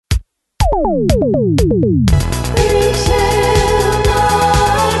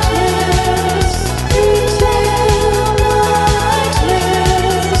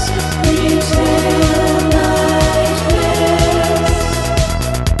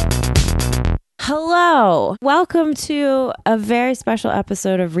Hello. Welcome to a very special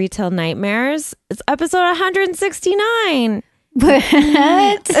episode of Retail Nightmares. It's episode 169.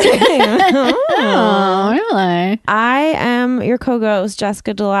 What? Oh, really? I am your co-ghost,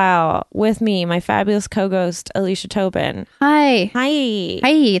 Jessica Delisle. With me, my fabulous co-ghost, Alicia Tobin. Hi. Hi.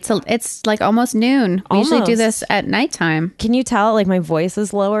 Hi. It's like almost noon. We usually do this at nighttime. Can you tell, like, my voice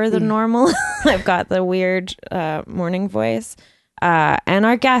is lower than normal? I've got the weird morning voice. And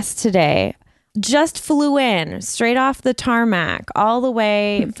our guest today just flew in straight off the tarmac all the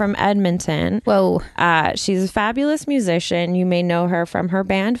way from Edmonton. Whoa. She's a fabulous musician. You may know her from her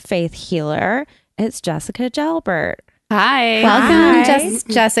band Faith Healer. It's Jessica Gelbert. Hi. Welcome,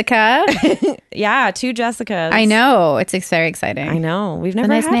 Jessica. Yeah, two Jessicas. I know. It's very exciting. I know. We've never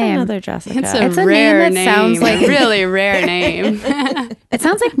nice had name. another Jessica. It's a rare name that sounds like really rare name. It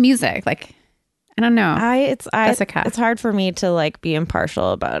sounds like music. Like, I don't know. Jessica. It's hard for me to like be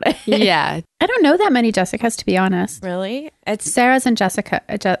impartial about it. Yeah. I don't know that many Jessicas, to be honest. Really? It's Sarah's and Jessica,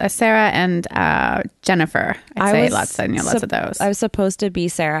 Sarah and Jennifer. I'd say lots of those. I was supposed to be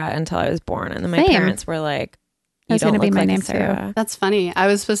Sarah until I was born, and then my Same. parents were like, "You That's don't going to look be my like a name Sarah." too. That's funny. I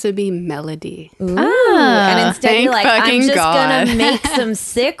was supposed to be Melody. Ooh. Ah, And instead thank you're like, I'm fucking just God. gonna make some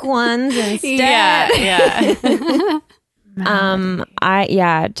sick ones instead. Yeah.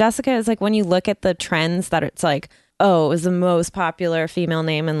 Jessica is like, when you look at the trends, that it's like, oh, it was the most popular female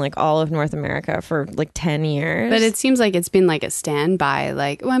name in like all of North America for like 10 years. But it seems like it's been like a standby.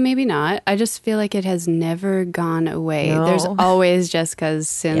 Like, well, maybe not. I just feel like it has never gone away. No. There's always Jessica's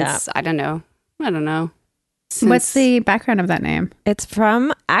since, Yeah. I don't know. What's Since- the background of that name? It's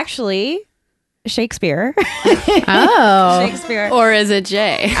from actually Shakespeare. Oh. Shakespeare. Or is it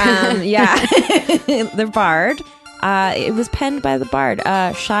Jay? Yeah. The Bard. It was penned by the Bard.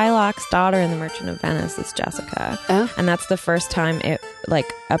 Shylock's daughter in The Merchant of Venice is Jessica. Oh. And that's the first time it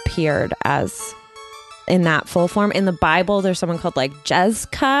like appeared as in that full form. In the Bible, there's someone called like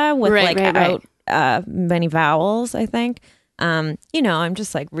Jezka with Right. many vowels, I think. I'm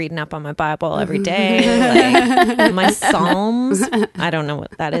just like reading up on my Bible every day, like my Psalms. I don't know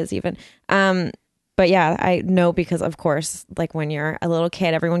what that is even. But yeah, I know because of course, like when you're a little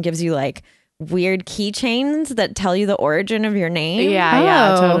kid, everyone gives you like weird keychains that tell you the origin of your name.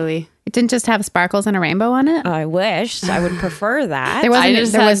 Yeah, Oh. totally. It didn't just have sparkles and a rainbow on it? I wish I would prefer that. There wasn't. I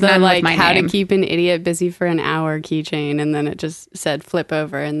just there had was the none like with my how name. to keep an idiot busy for an hour keychain, and then it just said flip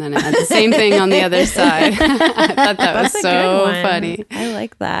over, and then it had the same thing on the other side. I thought that was That's a good so one. funny. I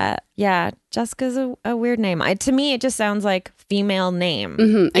like that. Yeah, Jessica's a weird name. To me, it just sounds like female name.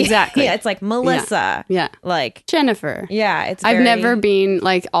 Mhm, exactly. Yeah, it's like Melissa. Yeah. Like, Jennifer. yeah, it's I've very- never been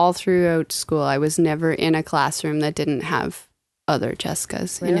like all throughout school. I was never in a classroom that didn't have other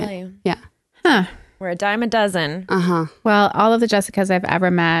Jessicas in it. Really? Yeah. Huh. We're a dime a dozen. Uh-huh. Well, all of the Jessicas I've ever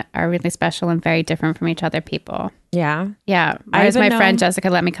met are really special and very different from each other people. Yeah. Yeah. I Whereas even my know- friend Jessica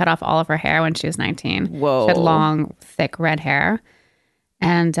let me cut off all of her hair when she was 19. Whoa. She had long, thick red hair.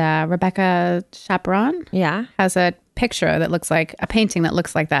 And Rebecca Chaperon Yeah. has a picture that looks like a painting that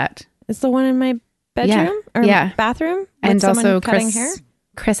looks like that. It's the one in my bedroom or Yeah. bathroom. With And someone also cutting hair.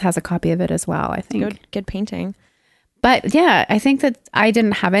 Chris has a copy of it as well, I think. Good painting. But yeah, I think that I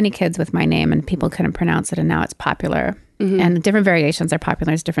didn't have any kids with my name and people couldn't pronounce it, and now it's popular. And the different variations are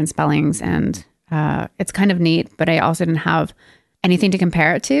popular. There's different spellings, and it's kind of neat, but I also didn't have anything to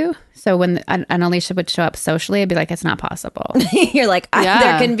compare it to. So when an Alicia would show up socially, I'd be like, it's not possible. You're like, Yeah.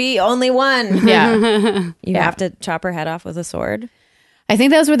 there can be only one. Yeah. You Yeah. have to chop her head off with a sword. I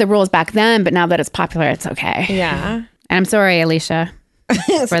think those were the rules back then, but now that it's popular, it's okay. Yeah. And I'm sorry, Alicia.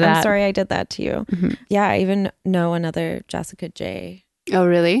 For I'm that. sorry I did that to you. Yeah, I even know another Jessica J. Oh,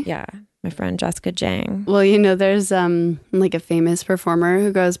 really? Yeah, my friend Jessica Jang. Well, there's like a famous performer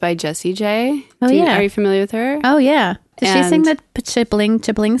who goes by Jessie J. Oh, yeah. Are you familiar with her? Oh, yeah. Did she sing And- that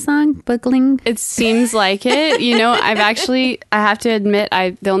Chibling song? Bugling? It seems like it. I have to admit,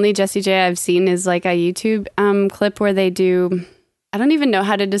 the only Jessie J I've seen is like a YouTube clip where they do, I don't even know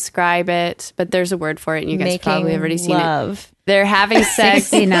how to describe it, but there's a word for it and you guys probably have already seen it. love. They're having sex.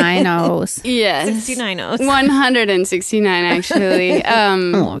 69 O's. Yes. 69 O's. 169 actually.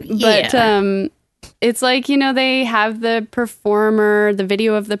 But it's like, they have the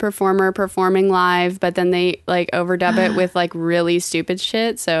video of the performer performing live, but then they like overdub it with like really stupid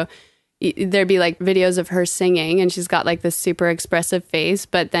shit. So there'd be like videos of her singing and she's got like this super expressive face,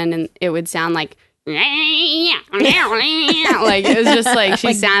 but then it would sound like like it was just like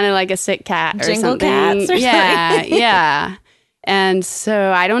she sounded like a sick cat or Jingle something. Cats or yeah, something. yeah. And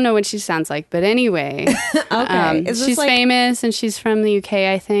so I don't know what she sounds like, but anyway, Okay. Is this she's like- famous and she's from the UK,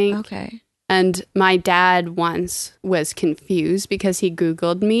 I think. Okay. And my dad once was confused because he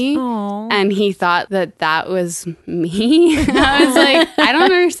Googled me and he thought that was me. I was like, I don't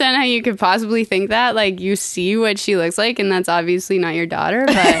understand how you could possibly think that. Like, you see what she looks like and that's obviously not your daughter.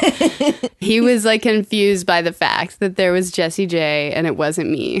 But he was like confused by the fact that there was Jessie J and it wasn't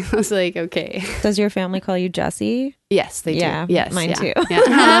me. I was like, okay. Does your family call you Jessie? Yes, they do. Yes, mine too.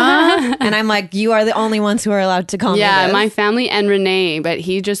 Yeah. And I'm like, you are the only ones who are allowed to call me this. My family and Renee, but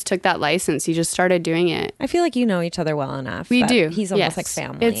he just took that license. He just started doing it. I feel like you know each other well enough. We do. He's almost like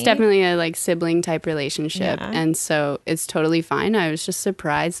family. It's definitely a like sibling type relationship. Yeah. And so it's totally fine. I was just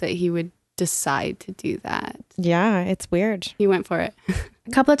surprised that he would decide to do that. Yeah, it's weird. He went for it.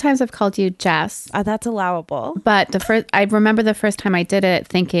 A couple of times I've called you Jess. That's allowable. But I remember the first time I did it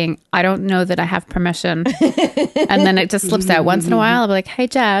thinking, I don't know that I have permission. And then it just slips out once in a while. I'll be like, hey,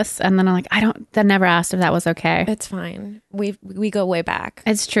 Jess. And then I'm like, I never asked if that was okay. It's fine. We go way back.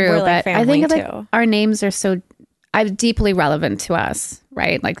 It's true. We're like but I think family, like too. our names are so deeply relevant to us,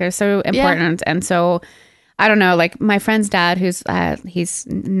 right? Like they're so important. And so I don't know, like my friend's dad, he's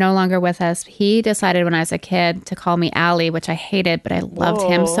no longer with us. He decided when I was a kid to call me Allie, which I hated, but I loved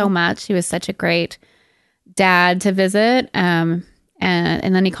him so much. He was such a great dad to visit. And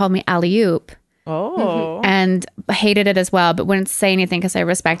then he called me Alley-oop. Oh. And hated it as well, but wouldn't say anything because I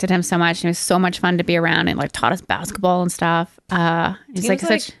respected him so much. And it was so much fun to be around and like taught us basketball and stuff. He's like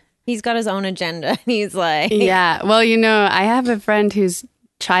such... He's got his own agenda. And he's like... Yeah. Well, I have a friend whose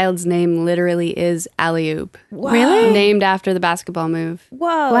child's name literally is Alley-oop. Really? Named after the basketball move. Whoa.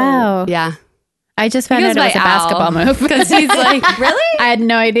 Wow. Yeah. I just found out it was a basketball move. Because he's like, really? I had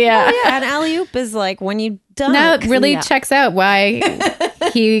no idea. Oh, yeah. And alley-oop is like when you dunk. No, it really checks out why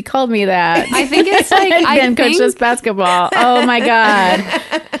he called me that. I think it's like, I coach this basketball. Oh my God.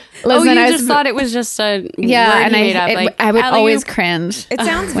 Listen, you just thought it was just a word and he made up. I would alley-oop. always cringe. It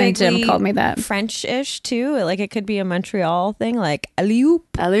sounds when vaguely Jim called me that. French-ish too. Like it could be a Montreal thing, like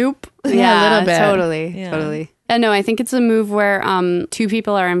alley-oop. Alley-oop. Yeah, a little bit. Totally. And no, I think it's a move where two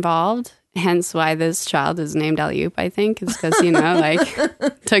people are involved. Hence why this child is named Alley-oop, I think, is because,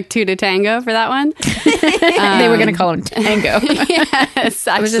 took two to tango for that one. They were going to call him Tango. Yes,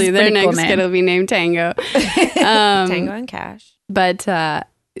 actually, their next kid will be named Tango. Tango and Cash. But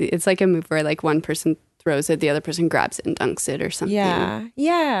it's like a move where like one person throws it, the other person grabs it and dunks it or something.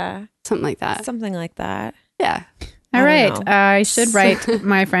 Yeah. Something like that. Something like that. Yeah. All right. I should write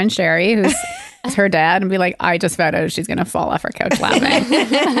my friend Sherry, who's her dad, and be like, I just found out she's going to fall off her couch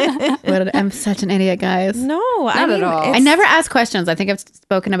laughing. I'm such an idiot, guys. No, not at all. I never ask questions. I think I've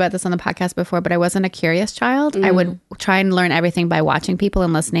spoken about this on the podcast before, but I wasn't a curious child. I would try and learn everything by watching people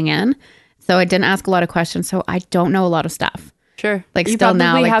and listening in. So I didn't ask a lot of questions. So I don't know a lot of stuff. Sure. Like you still probably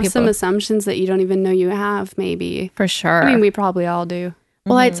now, like have people, some assumptions that you don't even know you have, maybe. For sure. I mean, we probably all do.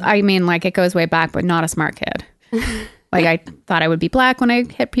 Well, I mean, like it goes way back, but not a smart kid. Like I thought I would be black when I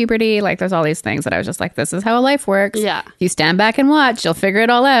hit puberty. Like there's all these things that I was just like, this is how life works. Yeah. If you stand back and watch, you'll figure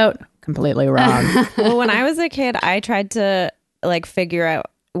it all out. Completely wrong. Well, when I was a kid, I tried to like figure out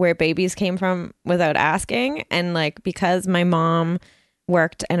where babies came from without asking. And like, because my mom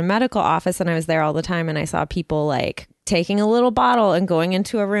worked in a medical office and I was there all the time and I saw people like taking a little bottle and going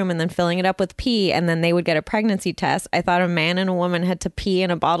into a room and then filling it up with pee and then they would get a pregnancy test. I thought a man and a woman had to pee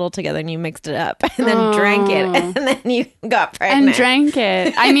in a bottle together and you mixed it up and then drank it and then you got pregnant. And drank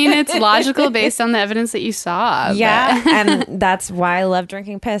it. I mean, it's logical based on the evidence that you saw. Yeah. And that's why I love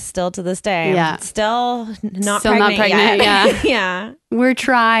drinking piss still to this day. Yeah. I'm still not Still pregnant not pregnant, yet. yeah. Yeah. We're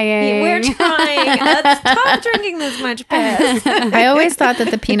trying. We're trying. Let's stop drinking this much piss. I always thought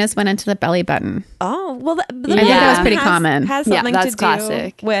that the penis went into the belly button. Oh, well, the I think that was pretty common. Has Yeah, something that's to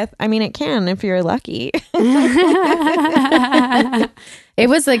classic. do with, I mean, it can if you're lucky. It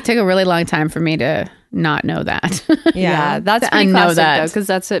was like took a really long time for me to not know that. Yeah, that's I pretty know classic that. though, because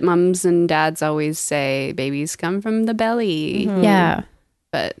that's what mums and dads always say. Babies come from the belly. Yeah.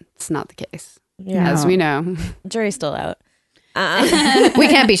 But it's not the case, Yeah. as we know. Jury's still out. We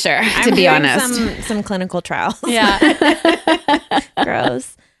can't be sure, to I'm be doing honest. some clinical trials. Yeah.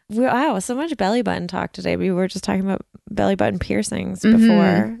 Gross. Wow, so much belly button talk today. We were just talking about belly button piercings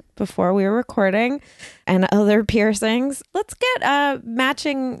before we were recording, and other piercings. Let's get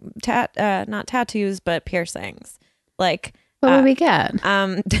matching not tattoos, but piercings. Like What would we get?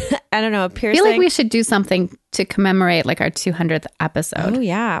 I don't know, a I piercing. feel like we should do something to commemorate like our 200th episode. Oh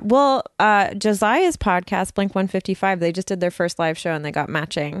yeah. Well, Josiah's podcast, Blink 155, they just did their first live show and they got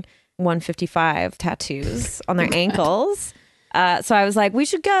matching 155 tattoos on their ankles. So I was like, we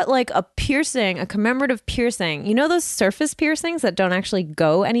should get like a piercing, a commemorative piercing. You know those surface piercings that don't actually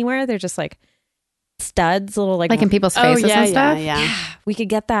go anywhere? They're just like studs, little like in people's faces and stuff. Yeah. we could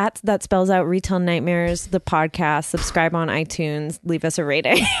get that. That spells out Retail Nightmares, the podcast. Subscribe on iTunes. Leave us a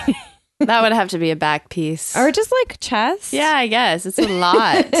rating. That would have to be a back piece. Or just like chest. Yeah, I guess. It's a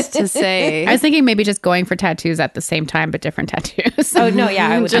lot to say. I was thinking maybe just going for tattoos at the same time, but different tattoos. Oh, no, yeah.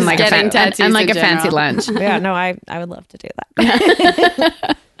 I would Just and like getting tattoos and like in a fancy general. lunch. Yeah, no, I would love to do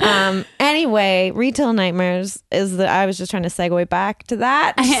that. Anyway, Retail Nightmares is I was just trying to segue back to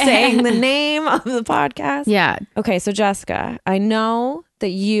that, saying the name of the podcast. Yeah. Okay, so Jessica, I know that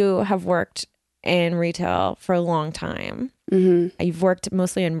you have worked in retail for a long time. Mm-hmm. You've worked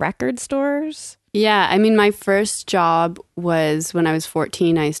mostly in record stores. Yeah, I mean, my first job was when I was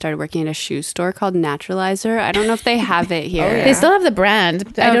 14. I started working at a shoe store called Naturalizer. I don't know if they have it here. yeah. They still have the brand.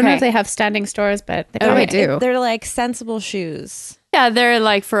 I don't know Okay. if they have standing stores, but they probably do. They're like sensible shoes. Yeah, they're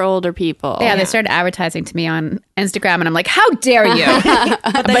like for older people. Yeah, they started advertising to me on Instagram, and I'm like, "How dare you!"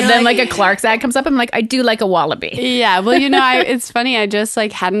 but then, like a Clark's ad comes up, I'm like, "I do like a wallaby." Yeah, well, you know, it's funny. I just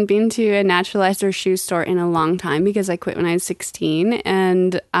like hadn't been to a Naturalizer shoe store in a long time because I quit when I was 16,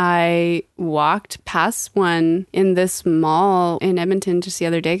 and I walked past one in this mall in Edmonton just the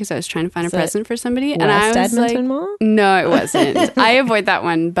other day because I was trying to find a present for somebody, and I West was Edmonton like, Mall? "No, it wasn't." I avoid that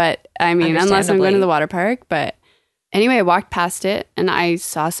one, but I mean, unless I'm going to the water park. But anyway, I walked past it and I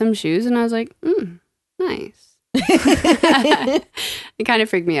saw some shoes, and I was like, nice. It kind of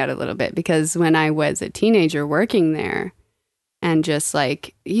freaked me out a little bit because when I was a teenager working there and just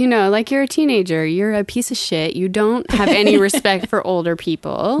like, you know, like you're a teenager, you're a piece of shit. You don't have any respect for older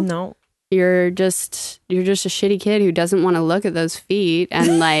people. No. You're just a shitty kid who doesn't want to look at those feet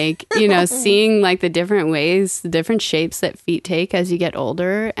and like, you know, seeing like the different ways, the different shapes that feet take as you get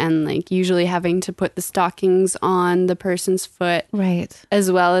older and like usually having to put the stockings on the person's foot Right.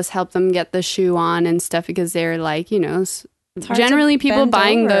 as well as help them get the shoe on and stuff because they're like, you know, hard generally to people bend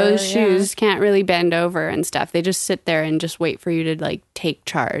buying over, those yeah. shoes can't really bend over and stuff. They just sit there and just wait for you to like take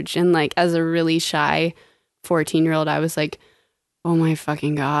charge. And like as a really shy 14-year-old, I was like, oh my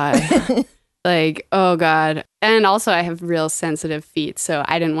fucking God. Like, oh God. And also I have real sensitive feet, so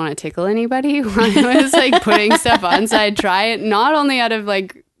I didn't want to tickle anybody when I was like putting stuff on. So I'd try it, not only out of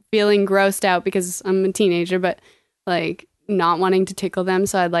like feeling grossed out because I'm a teenager, but like not wanting to tickle them.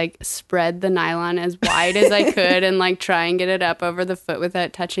 So I'd like spread the nylon as wide as I could and like try and get it up over the foot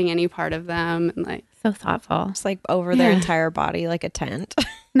without touching any part of them. And like, So thoughtful. Just like over their entire body like a tent.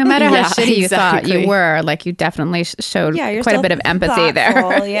 No matter how Yeah, shitty you thought exactly. you were, like you definitely showed You're quite a still bit of empathy there.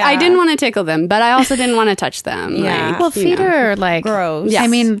 thoughtful, Yeah. I didn't want to tickle them, but I also didn't want to touch them. Yeah. Like, Well, you feet know. are like Gross. I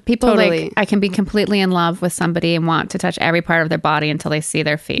mean, people totally. like I can be completely in love with somebody and want to touch every part of their body until they see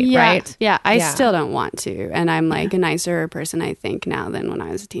their feet, Yeah. right? Yeah, I Yeah. still don't want to. And I'm like a nicer person, I think, now than when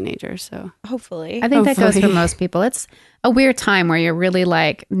I was a teenager. So Hopefully. I think that goes for Hopefully. most people. It's a weird time where you're really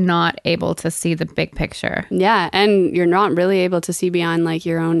like not able to see the big picture. yeah, and you're not really able to see beyond like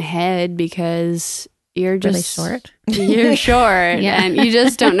your own head because you're just Really short. You're short, Yeah. and you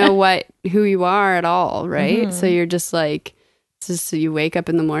just don't know who you are at all, right? So you're just like, it's just you wake up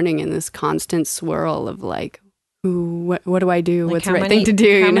in the morning in this constant swirl of like, what do I do? Like, What's how the right many- thing to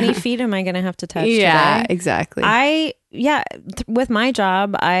do? How you many know? feet am I going to have to touch Yeah, today? exactly. With my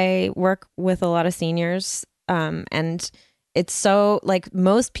job, I work with a lot of seniors, and it's so like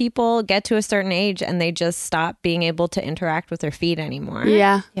most people get to a certain age and they just stop being able to interact with their feet anymore.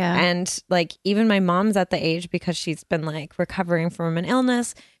 yeah. Yeah. And like even my mom's at the age because she's been like recovering from an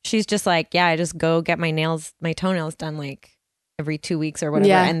illness. She's just like, yeah, I just go get my toenails done like every 2 weeks or whatever.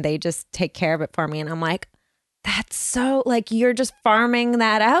 Yeah. And they just take care of it for me. And I'm like, that's so like, you're just farming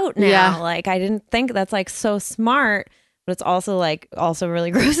that out now. Yeah. Like I didn't think that's like so smart, but it's also like also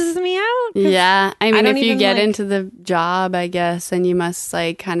really grosses me out. 'cause Yeah, I mean, don't if you even, get like- into the job, I guess, then you must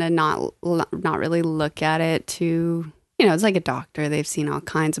like kind of not really look at it to, you know, it's like a doctor. They've seen all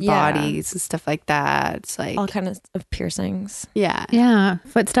kinds of Yeah. bodies and stuff like that. It's like, all kinds of piercings. yeah, Yeah,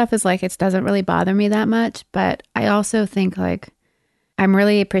 foot stuff is like it doesn't really bother me that much, but I also think like I'm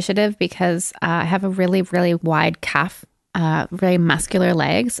really appreciative because I have a really, really wide calf, very muscular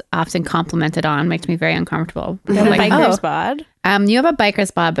legs, often complimented on, makes me very uncomfortable. They're like, Biker's oh, bod. you have a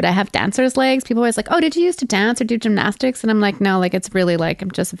biker's bod, but I have dancer's legs. People are always like, oh, did you used to dance or do gymnastics? And I'm like, no, like it's really like I'm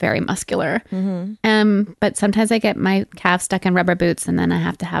just very muscular. But sometimes I get my calf stuck in rubber boots, and then I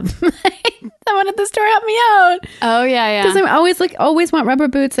have to have someone at the store help me out. oh yeah, Because yeah, I'm always want rubber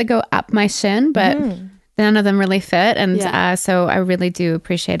boots that go up my shin, but none of them really fit. And Yeah. so I really do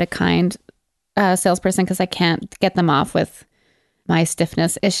appreciate a kind salesperson because I can't get them off with my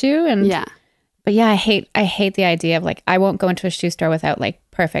stiffness issue. And yeah, but yeah, I hate the idea of like I won't go into a shoe store without like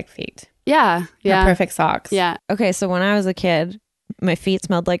perfect feet, yeah, or yeah, perfect socks. yeah. Okay, so when I was a kid, my feet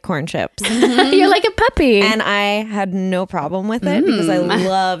smelled like corn chips. You're like a puppy. And I had no problem with it because I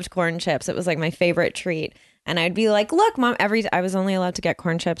loved corn chips. It was like my favorite treat. And I'd be like, look, Mom, I was only allowed to get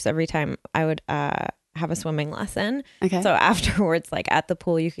corn chips every time I would have a swimming lesson. Okay. So afterwards, like at the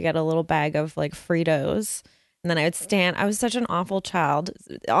pool, you could get a little bag of like Fritos. And then I was such an awful child.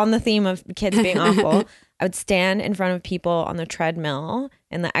 On the theme of kids being awful, I would stand in front of people on the treadmill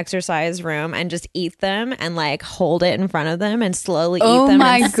in the exercise room and just eat them and like hold it in front of them and slowly eat them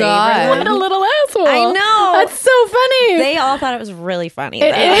and savor them. What a little asshole. I know. That's so funny. They all thought it was really funny.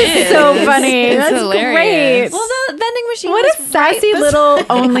 It is so funny. It's That's hilarious. great. Well, the vending machine What was a sassy right little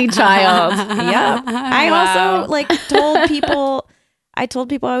only child. Yep. I also like told people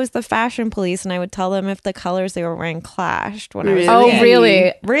I was the fashion police and I would tell them if the colors they were wearing clashed when I was Oh, a kid.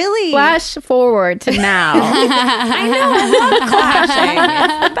 really? Really? Flash forward to now. I know. I love clashing.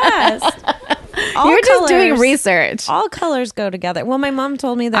 It's the best. All You're just doing colors- research. All colors go together. Well, my mom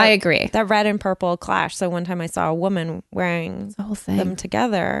told me that I agree. that red and purple clash. So one time I saw a woman wearing The whole thing. them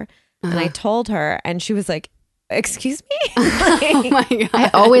together and I told her and she was like, excuse me? Oh my God. I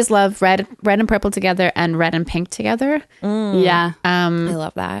always love red and purple together and red and pink together. Yeah. I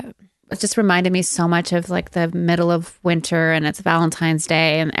love that. It just reminded me so much of like the middle of winter and it's Valentine's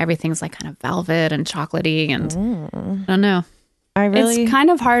Day and everything's like kind of velvet and chocolatey and I don't know. I really It's kind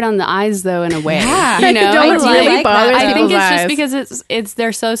of hard on the eyes, though, in a way. Yeah. You know, Don't it's really like, bother I think people's it's eyes. just because it's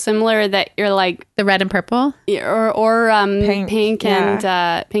they're so similar that you're like, The red and purple? or Pink, pink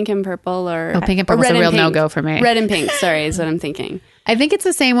yeah. pink and purple, or Oh, pink and or purple's red a real and pink. no-go for me. Red and pink. Sorry, is what I'm thinking. I think it's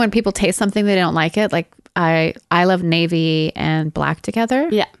the same when people taste something they don't like it. Like I love navy and black together.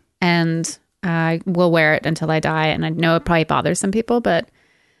 Yeah. And I will wear it until I die. And I know it probably bothers some people, but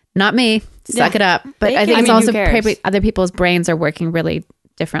not me. Suck Yeah. it up. But They I think can- it's I mean, who also cares? probably other people's brains are working really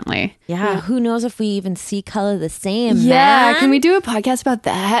differently. Yeah, who knows if we even see color the same? Yeah. man? Can we do a podcast about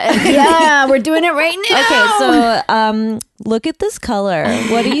that? Yeah, we're doing it right now. Okay, so look at this color.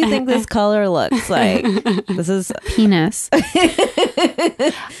 What do you think this color looks like? This is Penis.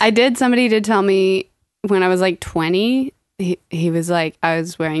 Somebody did tell me when I was like 20, he was like, I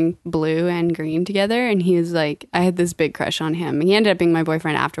was wearing blue and green together. And he was like, I had this big crush on him. He ended up being my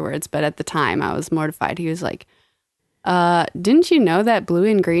boyfriend afterwards. But at the time I was mortified. He was like, didn't you know that blue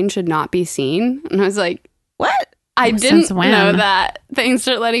and green should not be seen? And I was like, what? I Since didn't when? know that. Thanks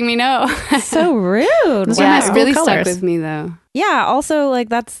for letting me know. So rude. Those are Yeah, my it school really stuck colors. with me though. Yeah. Also, like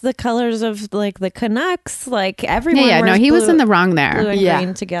that's the colors of like the Canucks. Like everyone. Yeah, no, wears he was blue- in the wrong blue there. and Yeah.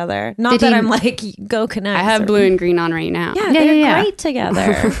 green together. Not Did that he- I'm like go Canucks. I have or- blue and green on right now. Yeah, Yeah, they're yeah. great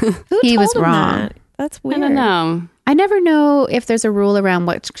together. Who He told was him wrong. that? That's I weird. don't know. I never know if there's a rule around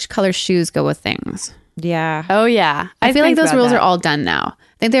what color shoes go with things. Yeah. Oh yeah. I feel like think those about rules that. are all done now.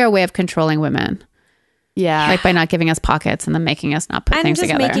 I think they're a way of controlling women, Yeah. like by not giving us pockets and then making us not put And things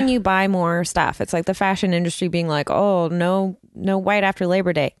just together. making you buy more stuff. It's like the fashion industry being like, oh, no white after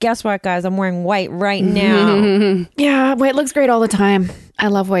Labor Day. Guess what, guys? I'm wearing white right now. Yeah, white looks great all the time. I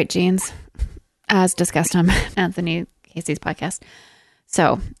love white jeans, as discussed on Anthony Casey's podcast.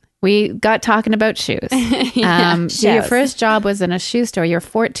 So we got talking about shoes. So your Shoes. first job was in a shoe store. You're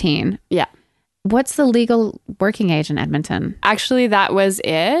 14. Yeah. What's the legal working age in Edmonton? Actually, that was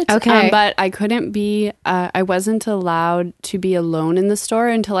it. Okay. But I couldn't be, I wasn't allowed to be alone in the store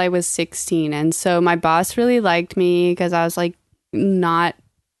until I was 16. And so my boss really liked me because I was like not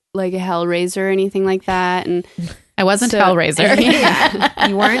like a hellraiser or anything like that. And I wasn't So- Hellraiser. Yeah.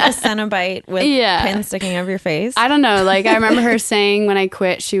 You weren't a Cenobite with Yeah. pins sticking out of your face. I don't know. Like, I remember her saying when I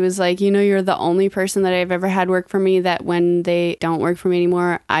quit, she was like, you're the only person that I've ever had work for me that when they don't work for me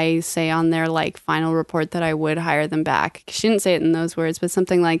anymore, I say on their like final report that I would hire them back. She didn't say it in those words, but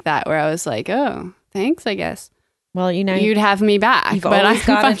something like that, where I was like, oh, thanks, I guess. Well, you know, You'd have me back, You've but I'm always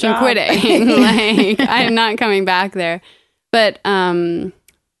got a fucking job. quitting. Like, I'm not coming back there. But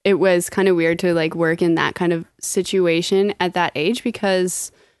it was kind of weird to like work in that kind of situation at that age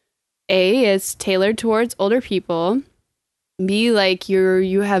because A, it's tailored towards older people. B, like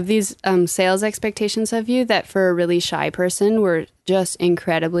you have these sales expectations of you that for a really shy person were just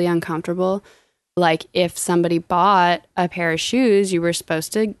incredibly uncomfortable. Like if somebody bought a pair of shoes, you were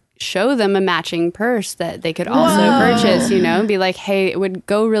supposed to show them a matching purse that they could also purchase, be like, hey, it would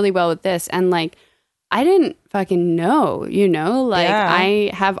go really well with this. And like, I didn't fucking know, like Yeah.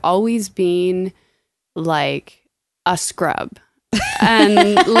 I have always been like a scrub.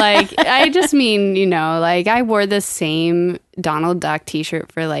 And like, I just mean, like I wore the same Donald Duck t-shirt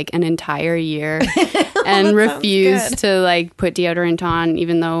for like an entire year and refused to like put deodorant on,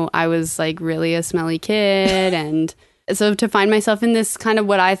 even though I was like really a smelly kid. And so to find myself in this kind of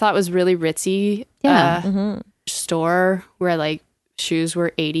what I thought was really ritzy store where like shoes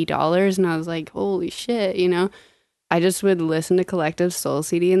were $80. And I was like, holy shit, you know? I just would listen to Collective Soul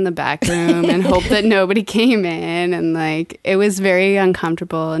CD in the back room and hope that nobody came in. And like, it was very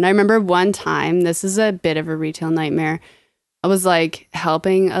uncomfortable. And I remember one time, this is a bit of a retail nightmare. I was like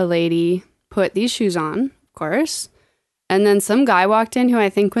helping a lady put these shoes on, of course. And then some guy walked in who I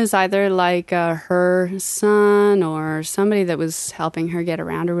think was either like her son or somebody that was helping her get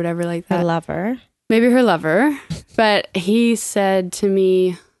around or whatever like that. Her lover. Maybe her lover. But he said to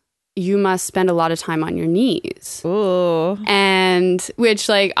me, you must spend a lot of time on your knees. Ooh. And which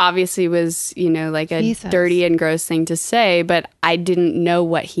like obviously was, you know, like a dirty and gross thing to say, but I didn't know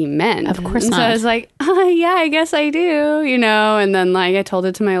what he meant. Of course and not. So I was like, yeah, I guess I do, you know. And then like I told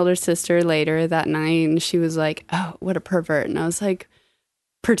it to my older sister later that night and she was like, oh, what a pervert. And I was like,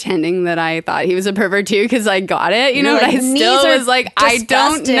 pretending that I thought he was a pervert too because I got it, you know, like, but I still was like,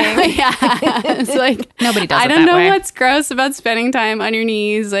 disgusting. I don't know. Yeah. It's like, Nobody does I it don't that know way. what's gross about spending time on your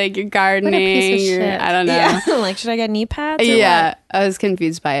knees, like you're gardening. What a piece of or- shit. I don't know. Yeah. Like, should I get knee pads? Or Yeah, What? I was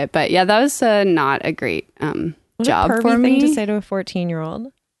confused by it. But yeah, that was not a great What job a pervy for me. thing to say to a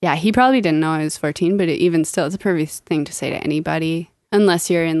 14-year-old. Yeah, he probably didn't know I was 14, but even still, it's a pervy thing to say to anybody. Unless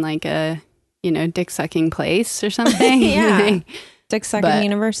you're in like a, you know, dick-sucking place or something. Yeah. Dick sucking But-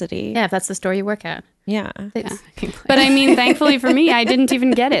 university. Yeah, if that's the store you work at. Yeah. But I mean, thankfully for me, I didn't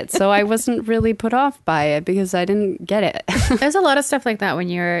even get it. So I wasn't really put off by it because I didn't get it. There's a lot of stuff like that when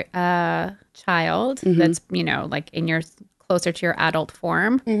you're a child that's, you know, like in your closer to your adult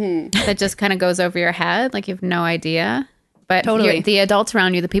form that just kind of goes over your head. Like you have no idea. But Totally. the adults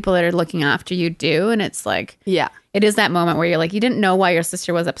around you, the people that are looking after you do. And it's like, Yeah. it is that moment where you're like, you didn't know why your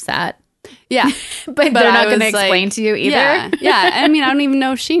sister was upset. Yeah. But they're I not going to was like- explain to you either. Yeah. Yeah. I mean, I don't even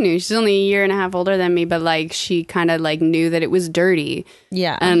know if she knew. She's only a year and a half older than me, but like she kind of like knew that it was dirty.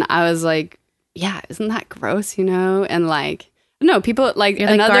 Yeah. And I was like, yeah, isn't that gross, you know? And like, no, people like You're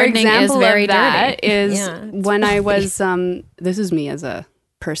like, another gardening is example very of that dirty. is Yeah, it's when I was, this is me as a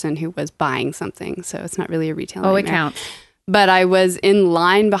person who was buying something. So it's not really a retail Oh, it nightmare. counts. But I was in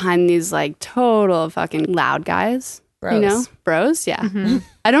line behind these like total fucking loud guys. Bros. You know? Bros, yeah.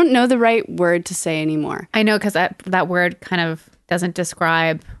 I don't know the right word to say anymore. I know because that word kind of doesn't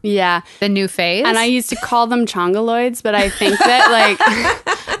describe Yeah. the new phase. And I used to call them chongoloids, but I think that like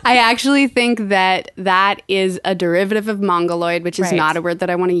I actually think that that is a derivative of mongoloid, which is Right. not a word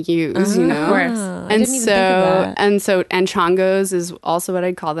that I want to use, you know. Of course. Oh, I And didn't even think of that. and chongos is also what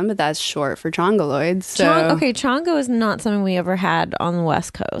I'd call them, but that's short for chongoloids. So Okay, Chongo is not something we ever had on the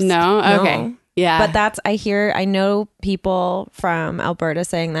West Coast. No? Okay. Yeah. But I know people from Alberta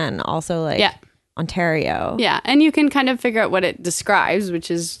saying that, and also like Yeah. Ontario. Yeah, and you can kind of figure out what it describes, which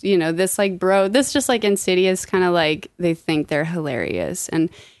is, you know, this like this just like insidious kind of like they think they're hilarious. And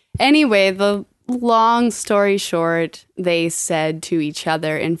anyway, the long story short, they said to each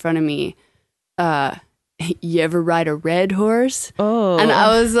other in front of me, you ever ride a red horse? Oh, And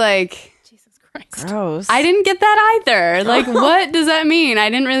I was like, Jesus Christ. gross. I didn't get that either. Like, what does that mean? I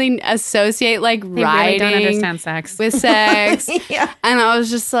didn't really associate like They really riding don't understand sex. with sex. Yeah. And I was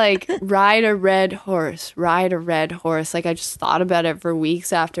just like, ride a red horse, ride a red horse. Like I just thought about it for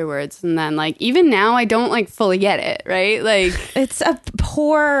weeks afterwards. And then like, even now I don't like fully get it, right? Like, It's a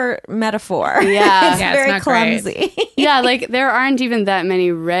poor metaphor. Yeah. it's Yeah, it's very not great. clumsy. yeah, like there aren't even that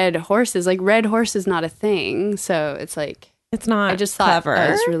many red horses. Like red horse is not a thing. So it's like, It's not I just thought clever.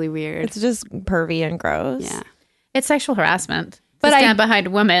 that was really weird. It's just pervy and gross. Yeah. It's sexual harassment. But But I- stand behind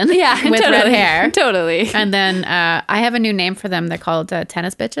women Yeah. with totally. red hair. Totally. And then I have a new name for them. They're called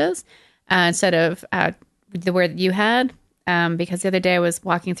tennis bitches instead of the word you had. Because the other day I was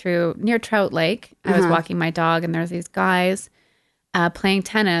walking through near Trout Lake. I was walking my dog, and there's these guys playing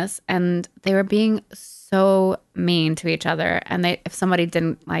tennis, and they were being so mean to each other. And if somebody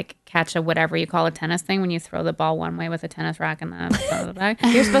didn't like catch a whatever you call a tennis thing when you throw the ball one way with a tennis rack and then throw the back.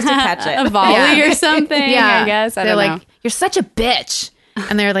 You're supposed to catch A it. volley Yeah. or something, I guess. I they're don't like, know. you're such a bitch.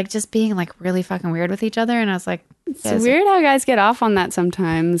 And they're like just being like really fucking weird with each other. And I was like, It's weird how guys get off on that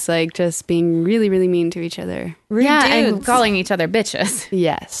sometimes, like just being really, really mean to each other. Rude yeah, and dudes. calling each other bitches.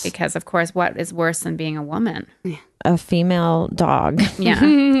 Yes. Because of course, what is worse than being a woman? a female dog. Yeah,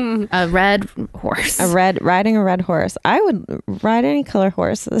 a red horse. Riding a red horse. I would ride any color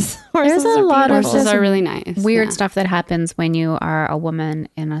horses. There's a lot of Horses just are really nice. weird Yeah. stuff that happens when you are a woman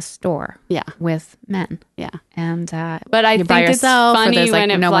in a store Yeah. with men. Yeah. And But I you're by think it's yourself, or funny there's, like,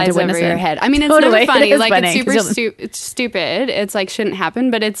 when it no one to flies over witness your it. head. I mean, it's Totally. never funny. It is Like funny. it's super it's stupid. It's like shouldn't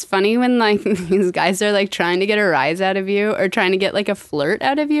happen, but it's funny when like these guys are like trying to get a rise out of you or trying to get like a flirt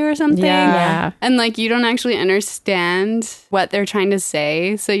out of you or something. Yeah. And like you don't actually understand what they're trying to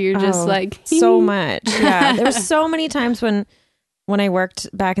say, so you're just Oh, like so much. Yeah. There's so many times when when I worked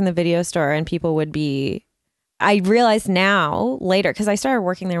back in the video store and people would be, I realized now later, because I started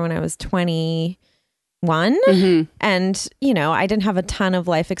working there when I was 21 and, you know, I didn't have a ton of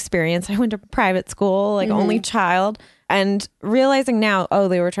life experience. I went to private school, like only child, and realizing now, oh,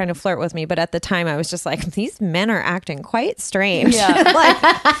 they were trying to flirt with me. But at the time I was just like, these men are acting quite strange. Yeah.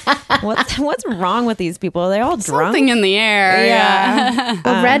 Like, what's wrong with these people? Are they all drunk? Something in the air. Yeah.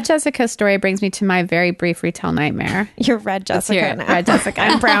 Well, Red Jessica's story brings me to my very brief retail nightmare. You're Red Jessica now. Red Jessica.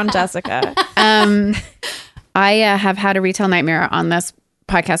 I'm Brown Jessica. I have had a retail nightmare on this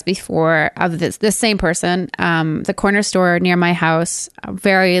podcast before of this same person. The corner store near my house,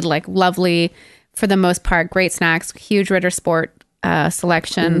 very like lovely, for the most part, great snacks, huge Ritter Sport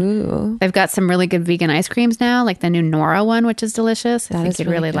selection. Ooh. They've got some really good vegan ice creams now, like the new Nora one, which is delicious. I think you'd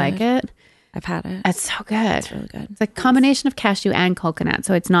really like it. I've had it. It's so good. It's really good. It's a combination of cashew and coconut,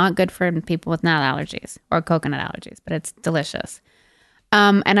 so it's not good for people with nut allergies or coconut allergies, but it's delicious.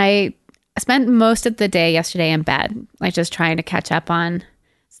 And I spent most of the day yesterday in bed, like just trying to catch up on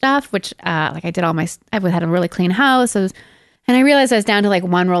stuff, which like I did I had a really clean house. And I realized I was down to like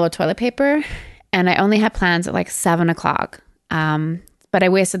one roll of toilet paper and I only had plans at like 7:00. But I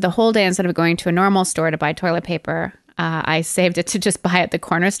wasted the whole day. Instead of going to a normal store to buy toilet paper, I saved it to just buy at the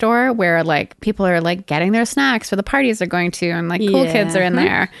corner store where like people are like getting their snacks for the parties they're going to, and like cool kids are in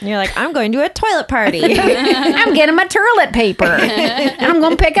there. And you're like, I'm going to a toilet party. I'm getting my toilet paper. And I'm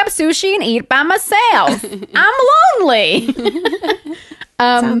going to pick up sushi and eat by myself. I'm lonely.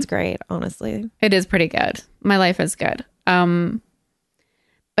 Sounds great, honestly. It is pretty good. My life is good.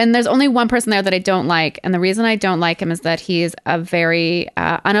 And there's only one person there that I don't like. And the reason I don't like him is that he's a very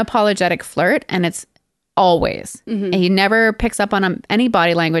unapologetic flirt. And it's always. And he never picks up on any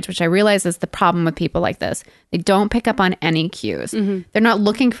body language, which I realize is the problem with people like this. They don't pick up on any cues. They're not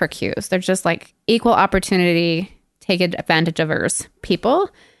looking for cues. They're just like equal opportunity, take advantage of people.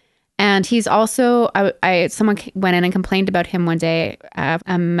 And he's also, someone went in and complained about him one day.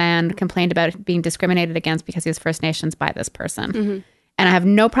 A man complained about being discriminated against because he was First Nations by this person. And I have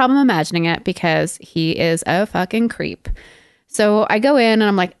no problem imagining it because he is a fucking creep. So I go in and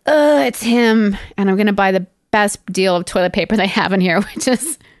I'm like, it's him. And I'm going to buy the best deal of toilet paper they have in here, which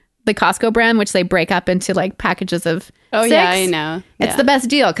is the Costco brand, which they break up into like packages of 6. Yeah, I know. It's the best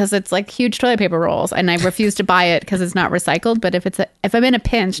deal because it's like huge toilet paper rolls. And I refuse to buy it because it's not recycled. But if I'm in a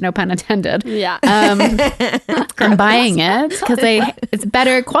pinch, no pun intended, I'm buying it because it's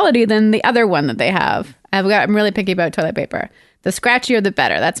better quality than the other one that they have. I'm really picky about toilet paper. The scratchier, the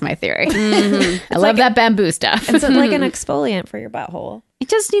better. That's my theory. I love that bamboo stuff. It's like an exfoliant for your butthole. It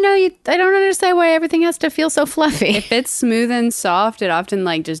just, I don't understand why everything has to feel so fluffy. If it's smooth and soft, it often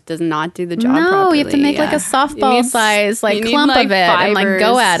like just does not do the job properly. No, you have to make like a softball size like clump of it and like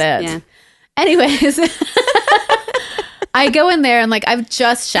go at it. Yeah. Anyways, I go in there and like I've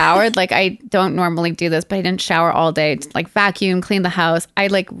just showered. Like I don't normally do this, but I didn't shower all day. Like vacuum, clean the house. I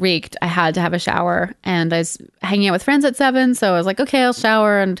like reeked. I had to have a shower, and I was hanging out with friends at 7. So I was like, okay, I'll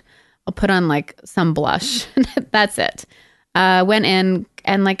shower and I'll put on like some blush. That's it. Went in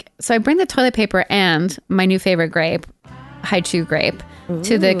and like, so I bring the toilet paper and my new favorite grape, Haichu grape,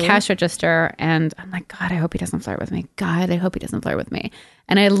 to the cash register. And I'm like, God, I hope he doesn't flirt with me. God, I hope he doesn't flirt with me.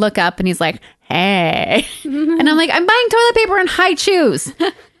 And I look up and he's like, hey. And I'm like, I'm buying toilet paper and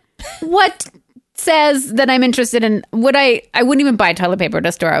Haichus. What says that I'm interested in, I wouldn't even buy toilet paper at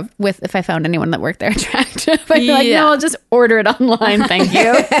a store if I found anyone that worked there attractive. I'd be like, no, I'll just order it online. Thank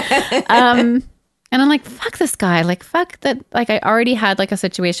you. And I'm like, fuck this guy. Like, fuck that. Like, I already had like a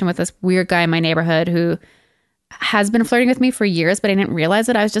situation with this weird guy in my neighborhood who has been flirting with me for years, but I didn't realize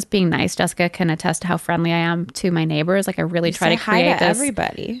it. I was just being nice. Jessica can attest to how friendly I am to my neighbors. Like I really try to create this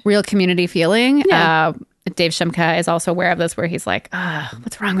everybody real community feeling. Yeah. Dave Shimka is also aware of this, where he's like,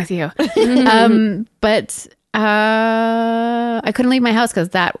 what's wrong with you? But I couldn't leave my house because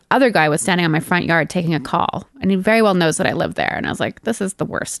that other guy was standing on my front yard taking a call, and he very well knows that I live there. And I was like, this is the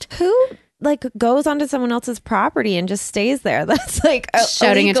worst. Who like goes onto someone else's property and just stays there? That's like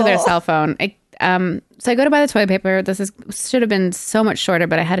shouting illegal. into their cell phone. So I go to buy the toilet paper. Should have been so much shorter,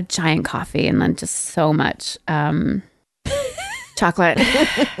 but I had a giant coffee and then just so much chocolate.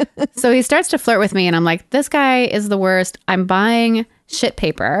 So he starts to flirt with me and I'm like, this guy is the worst. I'm buying shit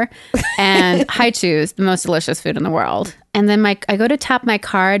paper and Haichus, the most delicious food in the world. And then I go to tap my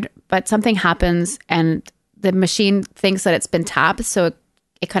card, but something happens and the machine thinks that it's been tapped. So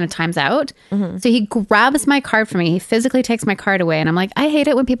it kind of times out. So he grabs my card from me. He physically takes my card away. And I'm like, I hate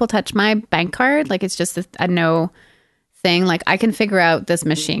it when people touch my bank card. Like, it's just a no thing. Like, I can figure out this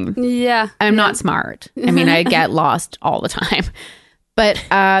machine. Yeah. I'm not smart. I mean, I get lost all the time. But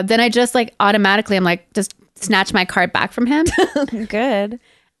then I just like automatically, I'm like, just snatch my card back from him. Good.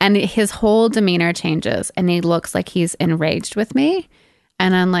 And his whole demeanor changes and he looks like he's enraged with me.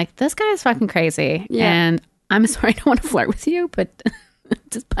 And I'm like, this guy is fucking crazy. Yeah. And I'm sorry, I don't want to flirt with you, but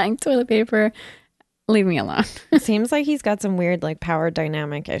just buying toilet paper, leave me alone. It seems like he's got some weird like power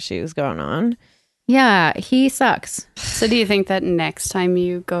dynamic issues going on. Yeah, he sucks. So do you think that next time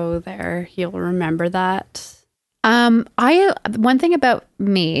you go there, he'll remember that? One thing about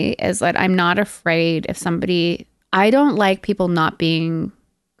me is that I'm not afraid if somebody, I don't like people not being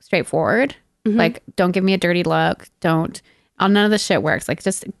straightforward. Like, don't give me a dirty look. None of this shit works. Like,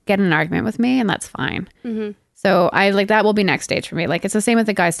 just get in an argument with me and that's fine. So I like, that will be next stage for me. Like, it's the same with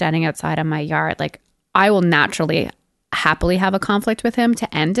the guy standing outside on my yard. Like, I will naturally happily have a conflict with him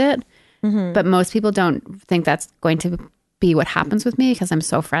to end it. But most people don't think that's going to be what happens with me because I'm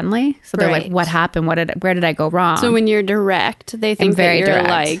so friendly. So they're like, what happened? Where did I go wrong? So when you're direct, they think that you're direct.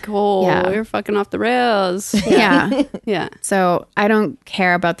 like, you're fucking off the rails. Yeah. Yeah. So I don't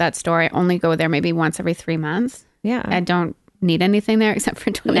care about that store. I only go there maybe once every 3 months. Yeah. I don't need anything there except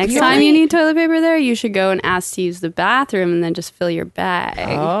for toilet Next paper. time you need toilet paper there, you should go and ask to use the bathroom and then just fill your bag.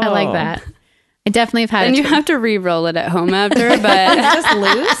 I like that. I definitely have had And it. you have to re-roll it at home after, but Just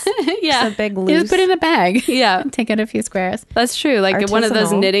loose. yeah, Just a big You loose. just put it in a bag. yeah, Take out a few squares. that's true. Like one of those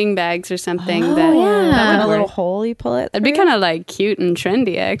Artisanal. knitting bags or something. Oh, that yeah. a would little work. hole you pull it. That'd be kind of like cute and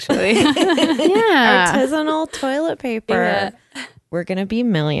trendy, actually. Yeah. artisanal toilet paper. Yeah. We're gonna be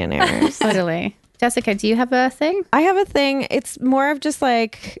millionaires. Totally. Jessica, do you have a thing? I have a thing. It's more of just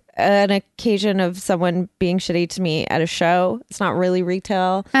like an occasion of someone being shitty to me at a show. It's not really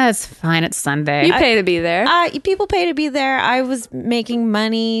retail. That's fine. It's Sunday. You pay to be there. People pay to be there. I was making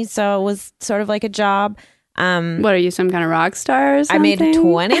money, so it was sort of like a job. What are you, some kind of rock star or I something? made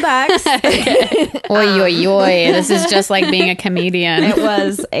 $20. Oi, oi, oi. This is just like being a comedian. It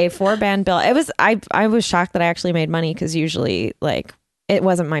was a 4-band bill. It was. I was shocked that I actually made money because usually like it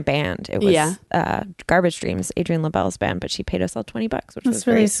wasn't my band. It was Garbage Dreams, Adrienne LaBelle's band, but she paid us all $20, which was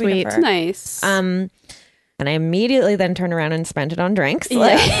really very sweet. of her. Nice. And I immediately then turned around and spent it on drinks,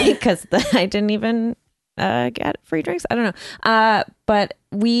 like because I didn't even get free drinks. I don't know. But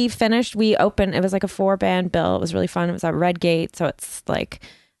we finished. We opened. It was like a 4-band bill. It was really fun. It was at Redgate, so it's like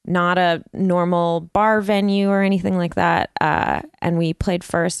not a normal bar venue or anything like that. And we played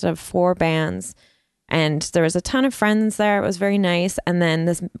first of 4 bands. And there was a ton of friends there. It was very nice. And then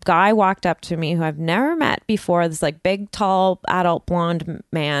this guy walked up to me who I've never met before, this like big, tall, adult blonde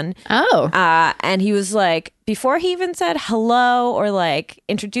man. Oh. And he was like, before he even said hello or like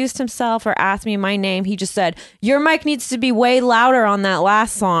introduced himself or asked me my name, he just said, your mic needs to be way louder on that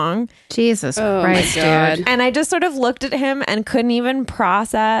last song. Jesus Oh Christ, my God. dude. And I just sort of looked at him and couldn't even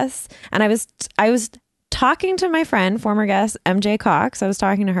process. And I was talking to my friend, former guest, MJ Cox. I was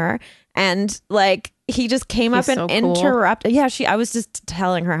talking to her and like, he just came up He's and so cool. interrupted. Yeah, I was just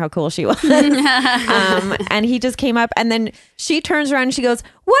telling her how cool she was. And he just came up and then she turns around and she goes,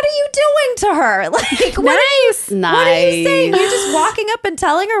 what are you doing to her? Like, what are you saying? You're just walking up and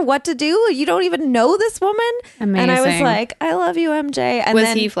telling her what to do? You don't even know this woman? And I was Amazing. like, I love you, MJ. And Was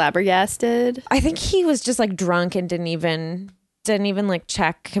then he flabbergasted? I think he was just like drunk and didn't even like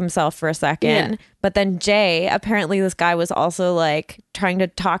check himself for a second. Yeah. But then Jay, apparently this guy was also like trying to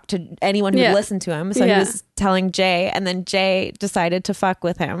talk to anyone who listened to him. So he was telling Jay, and then Jay decided to fuck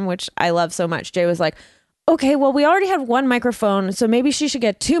with him, which I love so much. Jay was like, okay, well, we already have 1 microphone, so maybe she should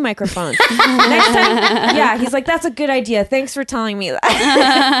get 2 microphones. Next time, he's like, that's a good idea. Thanks for telling me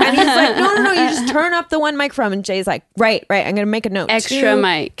that. And he's like, no, you just turn up the 1 microphone. And Jay's like, right, I'm going to make a note. Extra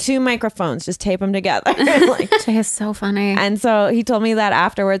mic. 2 microphones, just tape them together. Like, Jay is so funny. and so he told me that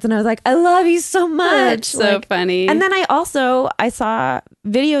afterwards, and I was like, I love you so much. That's so Like, funny. and then I saw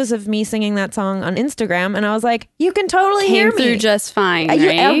videos of me singing that song on Instagram, and I was like, you can totally came hear through me. just fine, You-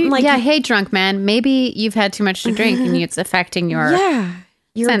 right? I'm like, yeah, hey, drunk man. Maybe you've had too much to drink and it's affecting your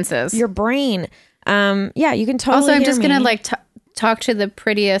your senses. your brain. You can totally. Also, I'm hear just me. gonna like talk to the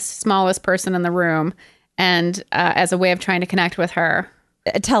prettiest, smallest person in the room, and as a way of trying to connect with her.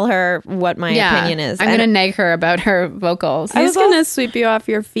 tell her what my opinion is. I'm gonna nag her about her vocals. He's gonna sweep you off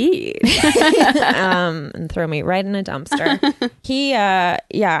your feet. and throw me right in a dumpster.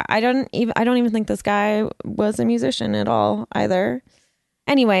 I don't even think this guy was a musician at all either.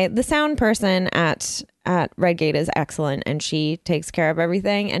 Anyway, the sound person at Redgate is excellent, and she takes care of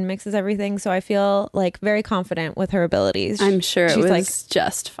everything and mixes everything. So I feel like very confident with her abilities. I'm sure it She's was like,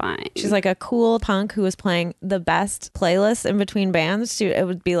 just fine. she's like a cool punk who was playing the best playlist in between bands. It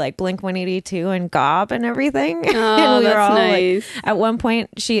would be like Blink 182 and Gob and everything. Oh, And that's nice. at one point,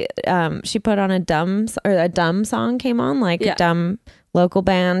 she put on a dumb song came on, like a dumb local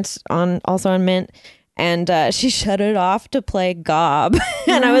band also on Mint. and she shut it off to play Gob.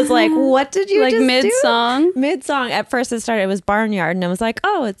 And I was like, what did you like just mid song? do? Mid-song. At first it started, it was Barnyard, and I was like,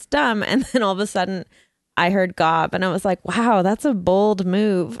 oh, it's dumb. And then all of a sudden I heard Gob, and I was like, wow, that's a bold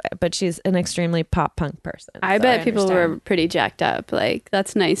move. But she's an extremely pop punk person. I so bet people understand. were pretty jacked up. Like,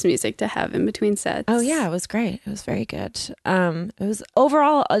 that's nice music to have in between sets. Oh yeah, it was great. It was very good. It was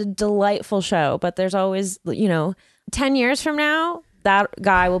overall a delightful show, but there's always, 10 years from now, that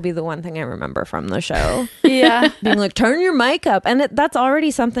guy will be the one thing I remember from the show. Yeah. Being like, turn your mic up. And that's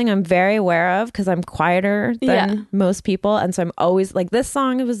already something I'm very aware of because I'm quieter than most people. And so I'm always like, this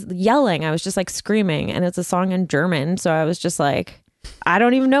song, it was yelling. I was just like screaming, and it's a song in German. So I was just like, I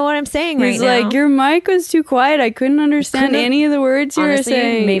don't even know what I'm saying right now. He's like, your mic was too quiet. I couldn't understand any of the words you were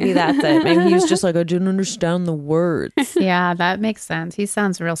saying. Maybe that's it. Maybe he was just like, I didn't understand the words. Yeah, that makes sense. He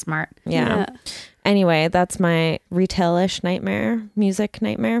sounds real smart. Yeah. Anyway, that's my retail-ish nightmare, music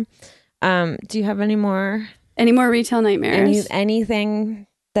nightmare. Do you have any more retail nightmares? Anything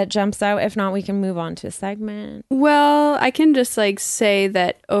that jumps out? If not, we can move on to a segment. Well, I can just like say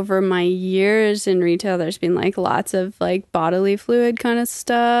that over my years in retail, there's been like lots of like bodily fluid kind of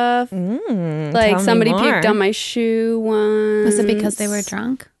stuff. Like somebody puked on my shoe once. Was it because they were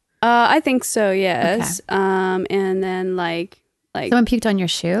drunk? I think so, yes. Okay. And then like someone puked on your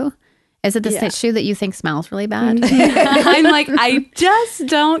shoe? Is it the shoe that you think smells really bad? I'm like, I just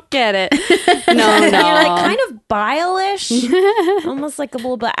don't get it. No. You're like kind of bile-ish, almost like a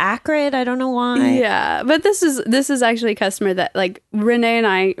little bit acrid. I don't know why. Yeah, but this is actually a customer that like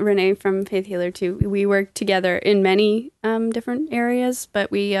Renee from Faith Healer too. We work together in many different areas,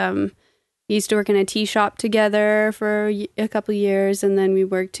 but we used to work in a tea shop together for a couple of years, and then we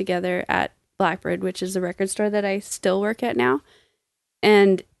worked together at Blackbird, which is the record store that I still work at now,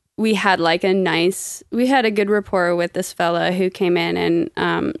 and we had a good rapport with this fella who came in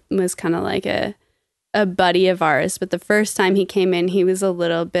and was kind of like a buddy of ours. But the first time he came in, he was a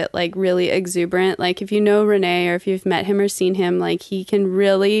little bit like really exuberant. Like if you know Renee or if you've met him or seen him, like he can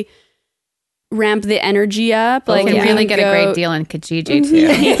really ramp the energy up. Like he can really get a great deal in Kijiji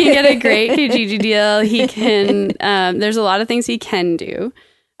too. He can get a great Kijiji deal. He can, there's a lot of things he can do.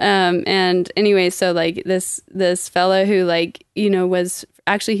 And anyway, so like this fella who like, he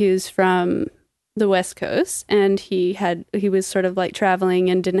was from the West Coast, and he was sort of like traveling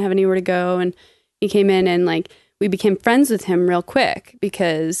and didn't have anywhere to go. And he came in, and like we became friends with him real quick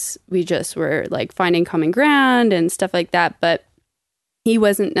because we just were like finding common ground and stuff like that. But he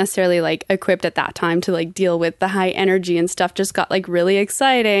wasn't necessarily like equipped at that time to like deal with the high energy, and stuff just got like really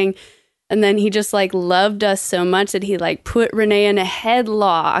exciting. And then he just like loved us so much that he like put Renee in a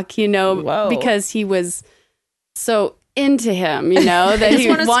headlock, because he was so into him, that he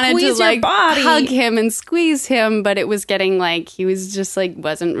wanted to like hug him and squeeze him, but it was getting like he was just like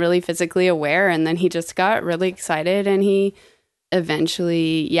wasn't really physically aware, and then he just got really excited, and he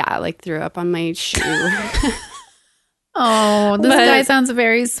eventually threw up on my shoe. Oh, this guy sounds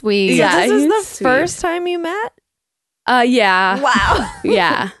very sweet. Yeah, this is the first time you met? Yeah. Wow.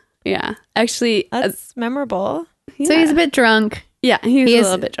 Yeah. Actually, that's memorable. So he's a bit drunk. Yeah, he was a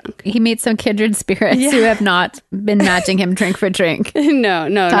little bit drunk. He meets some kindred spirits who have not been matching him drink for drink. No,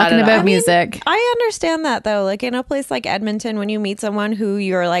 talking about music. I understand that though. Like in a place like Edmonton, when you meet someone who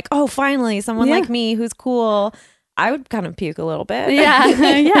you're like, oh, finally, someone like me who's cool, I would kind of puke a little bit. Yeah.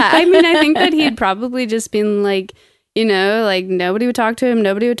 I mean, I think that he'd probably just been like, like nobody would talk to him.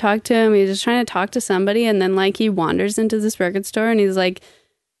 Nobody would talk to him. He's just trying to talk to somebody, and then like he wanders into this record store, and he's like,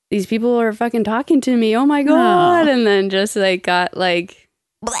 these people are fucking talking to me. Oh my God. And then just like got like,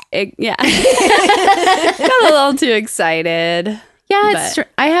 got a little too excited. Yeah, it's true.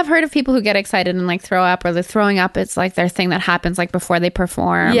 I have heard of people who get excited and like throw up, or the throwing up. It's like their thing that happens like before they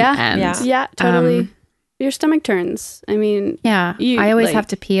perform. Yeah, totally. Your stomach turns. I mean, I always have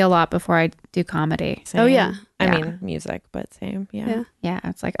to pee a lot before I do comedy. Same. Oh yeah. I mean, music, but same. Yeah.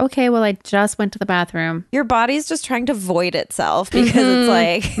 It's like, okay, well, I just went to the bathroom. Your body's just trying to void itself because it's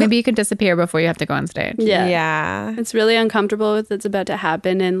like maybe you can disappear before you have to go on stage. Yeah. It's really uncomfortable with what's about to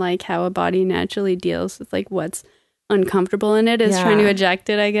happen, and like how a body naturally deals with like what's uncomfortable in it is trying to eject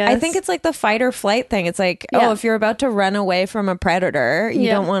it, I guess. I think it's like the fight or flight thing. It's like, if you're about to run away from a predator, you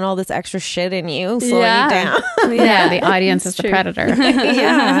don't want all this extra shit in you slowing you down. The audience is the predator.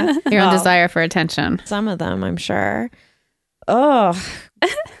 Your own desire for attention. Some of them, I'm sure. Oh,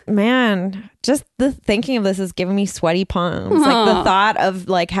 man. Just the thinking of this is giving me sweaty palms. Like the thought of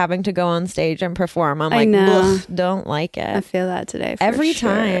like having to go on stage and perform. I'm like, ugh, don't like it. I feel that today every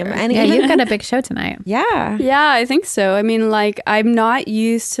time. And you've got a big show tonight. Yeah, I think so. I mean, like I'm not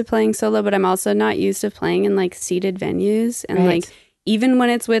used to playing solo, but I'm also not used to playing in like seated venues, and like even when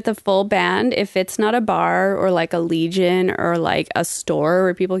it's with a full band, if it's not a bar or like a Legion or like a store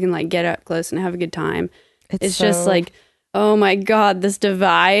where people can like get up close and have a good time, it's just like, oh my God, this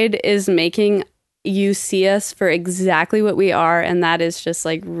divide is making you see us for exactly what we are. And that is just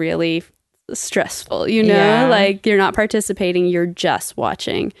like really stressful, you know? Yeah. Like you're not participating, you're just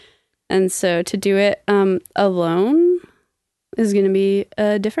watching. And so to do it alone is going to be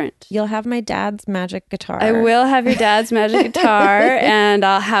different. You'll have my dad's magic guitar. I will have your dad's magic guitar and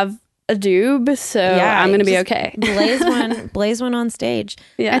I'll have a doob. So I'm going to be okay. blaze one on stage.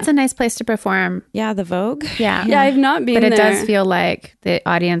 Yeah. It's a nice place to perform. Yeah, the Vogue. Yeah. Yeah, I've not been But it there. does feel like the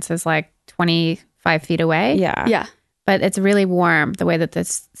audience is like 25 feet away. Yeah. Yeah. But it's really warm the way that the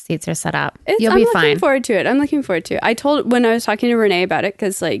seats are set up. You'll I'm be looking fine. forward to it. I'm looking forward to it. I told when I was talking to Renee about it,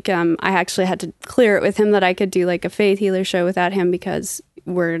 because like I actually had to clear it with him that I could do like a Faith Healer show without him because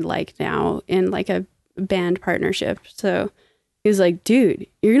we're like now in like a band partnership. So he was like, dude,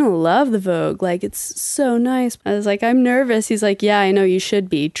 you're going to love the Vogue. Like, it's so nice. I was like, I'm nervous. He's like, yeah, I know you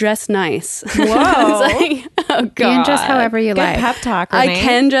should be. Dress nice. Whoa. I was like, oh, God. You can dress however you Good like. pep talk, I Renee.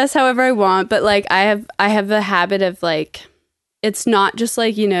 can dress however I want, but like I have the habit of like, it's not just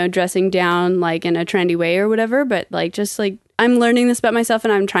like, you know, dressing down like in a trendy way or whatever, but like just like I'm learning this about myself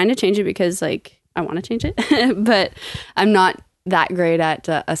and I'm trying to change it because like I want to change it, but I'm not that great at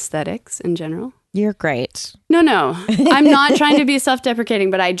aesthetics in general. You're great. No. I'm not trying to be self-deprecating,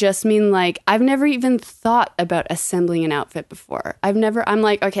 but I just mean like I've never even thought about assembling an outfit before. I'm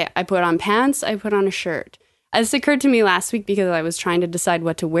like, okay, I put on pants, I put on a shirt. This occurred to me last week because I was trying to decide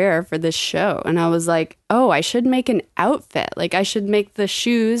what to wear for this show. And I was like, oh, I should make an outfit. Like I should make the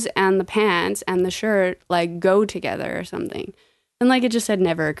shoes and the pants and the shirt like go together or something. And like it just had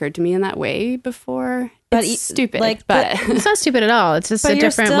never occurred to me in that way before. But It's stupid, like, but It's not stupid at all. It's just But a you're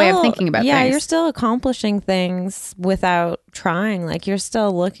different way of still- thinking about yeah, things. you're still accomplishing things without trying. Like you're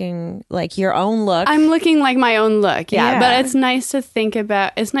still looking like your own look. I'm looking like my own look. Yeah. Yeah. But it's nice to think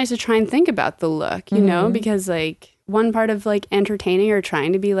about, it's nice to try and think about the look, you know, Mm-hmm. because like one part of like entertaining or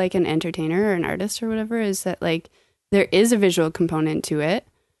trying to be like an entertainer or an artist or whatever is that like there is a visual component to it.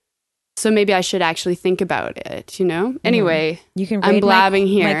 So maybe I should actually think about it, you know? Anyway, you can. I'm raid blabbing my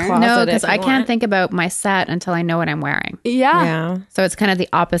here. closet No, if because you I can't want. think about my set until I know what I'm wearing. yeah. Yeah. So it's kind of the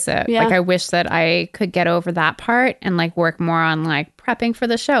opposite. Yeah. Like I wish that I could get over that part and like work more on like prepping for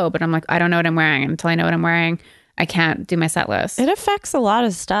the show. But I'm like, I don't know what I'm wearing. Until I know what I'm wearing, I can't do my set list. It affects a lot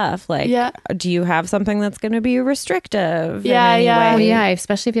of stuff. Like, Yeah. do you have something that's going to be restrictive? Yeah, in any yeah. Oh way? yeah,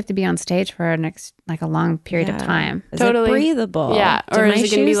 especially if you have to be on stage for like a long period of Yeah. time. Is Totally. it breathable? Yeah, Do or my is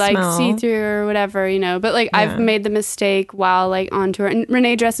it going to be shoes like smell? see-through or whatever, you know? But like Yeah. I've made the mistake while like on tour, and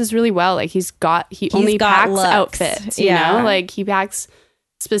Renee dresses really well. Like he only got packs looks. outfits, you Yeah. know? Like he packs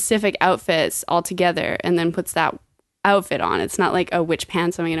specific outfits all together and then puts that outfit on. It's not like, oh, which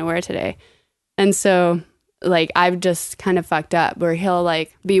pants am I going to wear today? And so like I've just kind of fucked up where he'll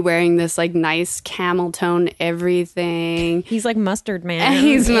like be wearing this like nice camel tone everything. He's like mustard man. And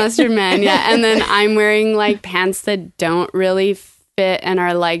he's Mustard Man, yeah. And then I'm wearing like pants that don't really fit and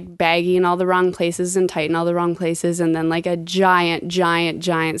are like baggy in all the wrong places and tight in all the wrong places. And then like a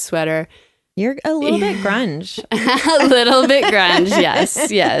giant sweater. You're a little bit grunge. A little bit grunge,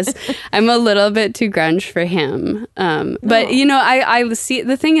 yes. I'm a little bit too grunge for him. But you know, I see,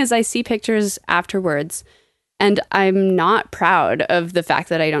 the thing is I see pictures afterwards and I'm not proud of the fact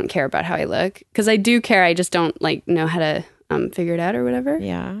that I don't care about how I look. Because I do care, I just don't like know how to figure it out or whatever.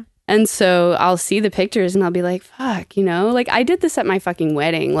 Yeah. And so I'll see the pictures and I'll be like, fuck, you know, like I did this at my fucking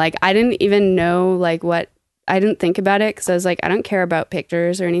wedding. Like I didn't even know like I didn't think about it because I was like, I don't care about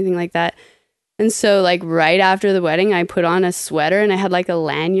pictures or anything like that. And so like right after the wedding, I put on a sweater and I had like a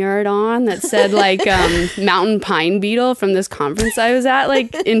lanyard on that said like mountain pine beetle from this conference I was at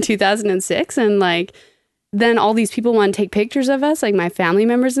like in 2006. And like, then all these people want to take pictures of us, like my family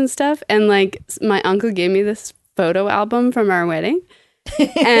members and stuff. And like my uncle gave me this photo album from our wedding.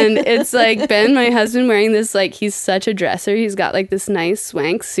 And it's like Ben, my husband, wearing this, like, he's such a dresser. He's got like this nice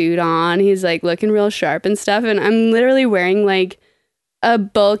swank suit on. He's like looking real sharp and stuff. And I'm literally wearing like a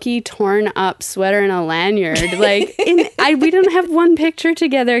bulky, torn up sweater and a lanyard. Like, we don't have one picture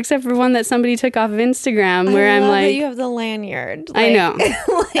together except for one that somebody took off of Instagram where I'm love like, that you have the lanyard. I know,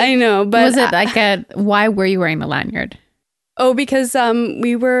 I know. But Was it like why were you wearing the lanyard? Oh, because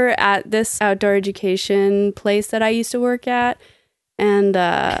we were at this outdoor education place that I used to work at. And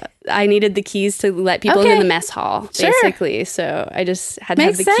I needed the keys to let people Okay. in the mess hall, Sure. basically. So I just had to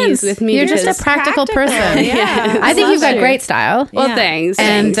Makes have the keys sense. with me. You're just because- a practical person. Yeah. I think you've got Sure. great style. Well, Yeah. thanks.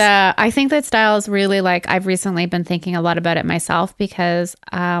 And thanks. I think that style is really like, I've recently been thinking a lot about it myself because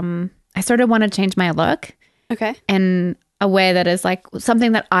I sort of want to change my look. Okay. And a way that is like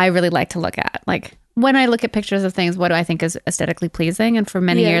something that I really like to look at. Like when I look at pictures of things, what do I think is aesthetically pleasing? And for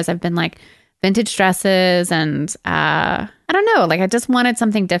many years, I've been like vintage dresses and I don't know, like I just wanted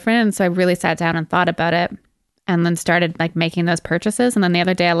something different. And so I really sat down and thought about it and then started like making those purchases. And then the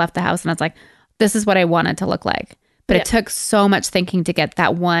other day I left the house and I was like, this is what I wanted to look like. But it took so much thinking to get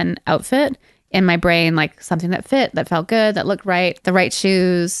that one outfit in my brain, like something that fit, that felt good, that looked right, the right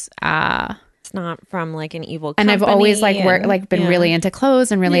shoes. It's not from like an evil and company. I've always like worked, like been really into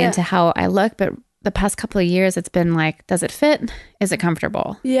clothes and really into how I look. But the past couple of years, it's been like, does it fit? Is it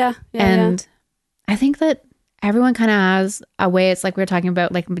comfortable? And I think that everyone kind of has a way. It's like we were talking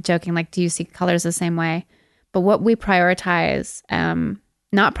about, like joking, like, do you see colors the same way? But what we prioritize,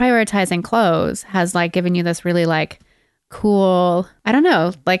 not prioritizing clothes, has like given you this really like cool, I don't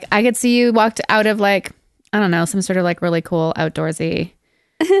know, like I could see you walked out of like, I don't know, some sort of like really cool outdoorsy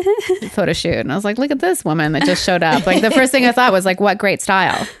photo shoot. And I was like, look at this woman that just showed up. Like the first thing I thought was like, what great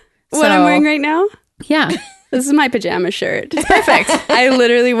style. What I'm wearing right now? Yeah. This is my pajama shirt. It's perfect. I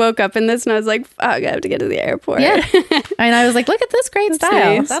literally woke up in this and I was like, fuck, I have to get to the airport. Yeah. And I was like, look at this great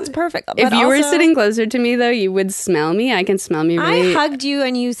style. Nice. That's perfect. If But you were also, sitting closer to me, though, you would smell me. I can smell me really. I hugged you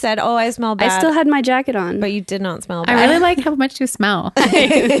and you said, "Oh, I smell bad." I still had my jacket on. but you did not smell bad. I really like how much you smell.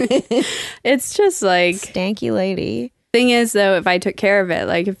 It's just like, Stanky lady. thing is, though, if I took care of it,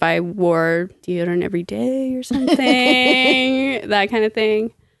 like if I wore deodorant every day or something, that kind of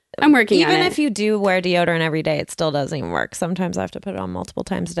thing. I'm working on it. Even if you do wear deodorant every day, it still doesn't even work. Sometimes I have to put it on multiple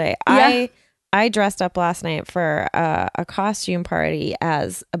times a day. Yeah. I dressed up last night for a costume party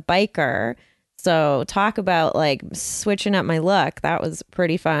as a biker. So talk about like switching up my look. That was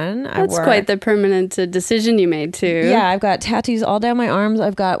pretty fun. That's quite the permanent decision you made too. Yeah, I've got tattoos all down my arms.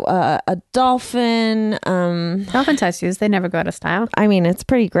 I've got a dolphin. Dolphin tattoos, they never go out of style. I mean, it's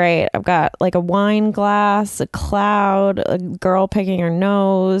pretty great. I've got like a wine glass, a cloud, a girl picking her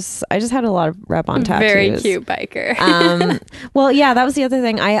nose. I just had a lot of rub-on tattoos. Very cute biker. Well, yeah, that was the other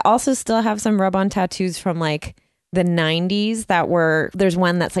thing. I also still have some rub-on tattoos from like the 90s that were, there's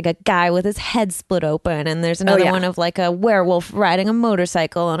one that's like a guy with his head split open, and there's another one of like a werewolf riding a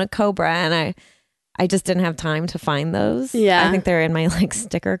motorcycle on a cobra, and I just didn't have time to find those. Yeah. I think they're in my like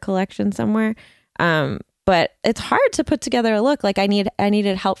sticker collection somewhere. But it's hard to put together a look. Like I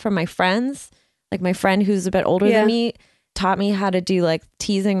needed help from my friends. Like my friend who's a bit older than me taught me how to do like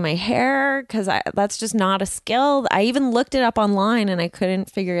teasing my hair, because that's just not a skill. I even looked it up online and I couldn't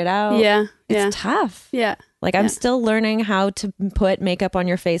figure it out. It's tough. Yeah. Like I'm still learning how to put makeup on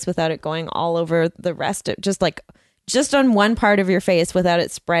your face without it going all over the rest of, just on one part of your face without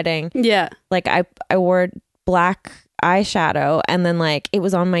it spreading. Yeah. Like I wore black eyeshadow and then like it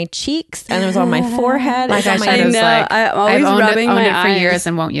was on my cheeks and it was on my forehead. Black it was on eyeshadow is like, I'm always I've rubbing owned my it for eyes. years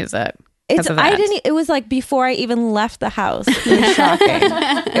and won't use it. It was like before I even left the house. It was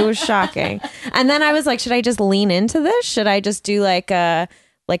shocking. It was shocking. And then I was like, should I just lean into this? Should I just do like a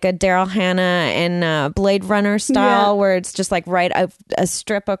Daryl Hannah and Blade Runner style where it's just like a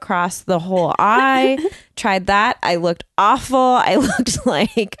strip across the whole eye? Tried that. I looked awful. I looked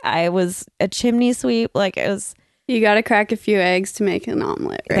like I was a chimney sweep. Like it was. You got to crack a few eggs to make an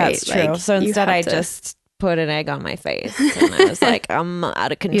omelet, right? That's true. Like, So instead I just put an egg on my face and I was like, I'm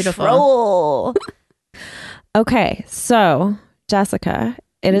out of control. Okay. So Jessica,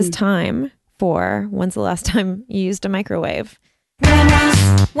 it is time for, when's the last time you used a microwave? When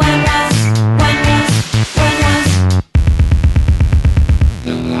was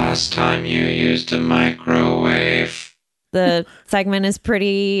the last time you used a microwave? The segment is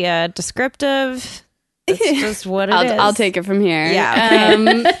pretty descriptive. It's just what it is. I'll take it from here. Yeah.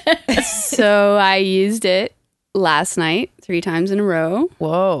 Okay. So I used it last night 3 times in a row.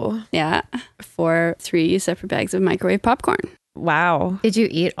 Whoa. Yeah. For 3 separate bags of microwave popcorn. Wow. Did you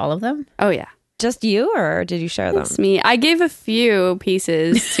eat all of them? Oh, yeah. Just you, or did you share them? It's me. I gave a few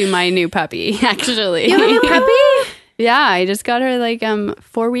pieces to my new puppy, actually. You have a new puppy? Yeah, I just got her like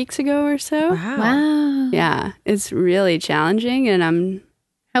 4 weeks ago or so. Wow. Yeah, it's really challenging, and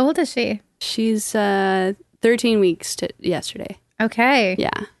How old is she? she's 13 weeks to yesterday. Okay.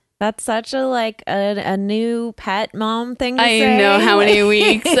 Yeah, That's such a new pet mom thing to I say. know how many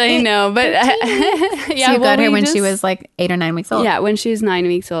weeks. I know, but yeah, So you got her when she was like 8 or 9 weeks old? Yeah, when she was 9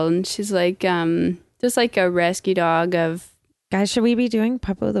 weeks old, and she's like just like a rescue dog of. Guys, should we be doing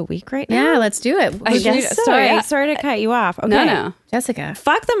Puppo of the Week right now? Yeah, let's do it. I guess so, Sorry, yeah. sorry to cut you off. Okay. No. Jessica.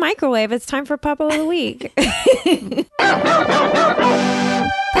 Fuck the microwave. It's time for Puppo of the Week.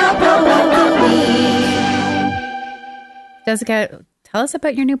 Jessica, Tell us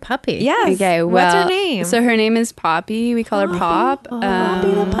about your new puppy. Yes. Okay, What's well, her name? So her name is Poppy. We call her Pop.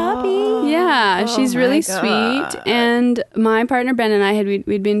 Poppy the puppy. Yeah, she's really God. sweet. And my partner Ben and I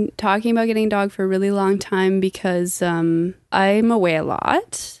we'd been talking about getting a dog for a really long time because I'm away a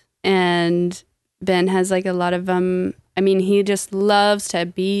lot, and Ben has like a lot of he just loves to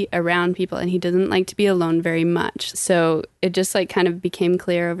be around people, and he doesn't like to be alone very much. So it just like kind of became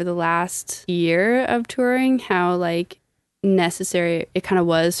clear over the last year of touring how like necessary it kind of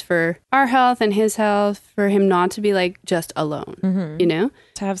was for our health and his health for him not to be like just alone, you know?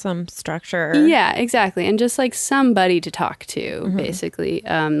 To have some structure. Yeah, exactly. And just like somebody to talk to, basically.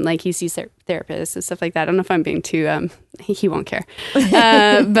 Like he sees therapists and stuff like that. I don't know if I'm being too, he won't care.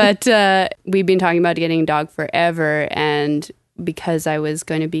 But we've been talking about getting a dog forever. And because I was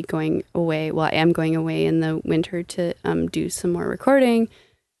going to be going away, well, I am going away in the winter to do some more recording,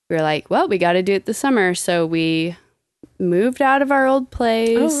 we were like, well, we got to do it this summer. So we moved out of our old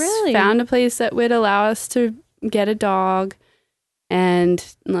place. Oh, really? Found a place that would allow us to get a dog. And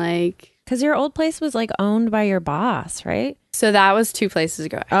like, Because your old place was like owned by your boss, right? so that was 2 places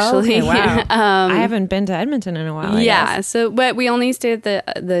ago, Oh, actually. okay, wow. I I haven't been to Edmonton in a while. I yeah. guess. So, but we only stayed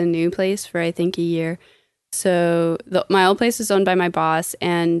at the new place for I think a year. So my old place was owned by my boss,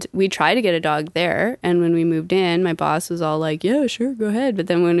 and we tried to get a dog there. And when we moved in, my boss was all like, "Yeah, sure, go ahead." But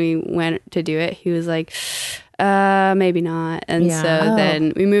then when we went to do it, he was like, maybe not. And Yeah. so Oh.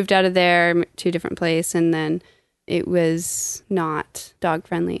 then we moved out of there to a different place, and then it was not dog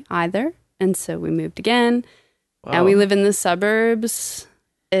friendly either. And so we moved again. And we live in the suburbs.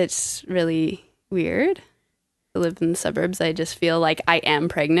 It's really weird to live in the suburbs. I just feel like I am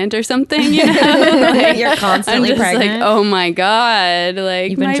pregnant or something, you know? Like, You're constantly I'm just pregnant. like, oh my God. Like,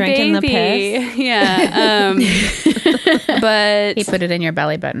 You've been my drinking the baby. piss? Yeah. But He put it in your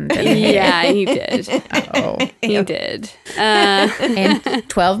belly button, didn't he? yeah, he did. Oh. He did. In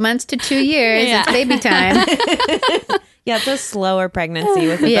 12 months to 2 years, Yeah. it's baby time. Yeah, it's a slower pregnancy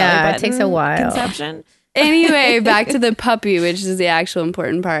with the Yeah, belly it button takes a while. conception. Anyway, back to the puppy, which is the actual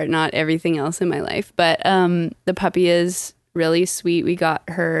important part, not everything else in my life. But the puppy is really sweet. We got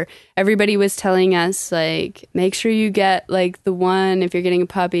her. Everybody was telling us, like, make sure you get, like, the one, if you're getting a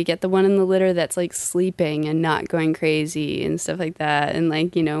puppy, get the one in the litter that's, like, sleeping and not going crazy and stuff like that. And,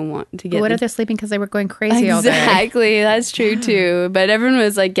 like, you know, want to get What if they're sleeping because they were going crazy all day? Exactly. That's true, too. But everyone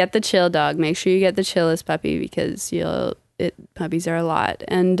was like, get the chill dog. Make sure you get the chillest puppy because puppies are a lot.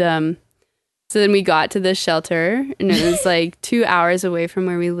 And, so then we got to the shelter, and it was like 2 hours away from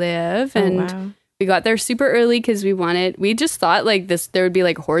where we live. And wow. we got there super early because we just thought like there would be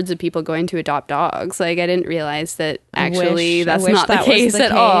like hordes of people going to adopt dogs. Like I didn't realize that actually that's not the case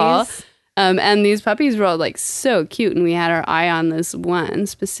at all. And these puppies were all like so cute, and we had our eye on this one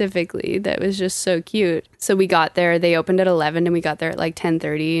specifically that was just so cute. So we got there, they opened at 11 and we got there at like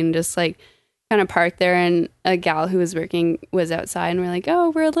 10:30 and just like kind of parked there, and a gal who was working was outside, and we're like, oh,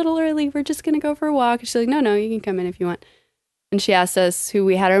 we're a little early, we're just gonna go for a walk. And she's like, no, you can come in if you want. And she asked us who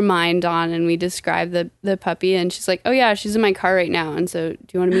we had our mind on, and we described the puppy, and she's like, oh yeah, she's in my car right now, and so do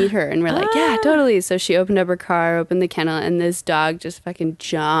you want to meet her? And we're like, yeah, totally. So she opened up her car, opened the kennel, and this dog just fucking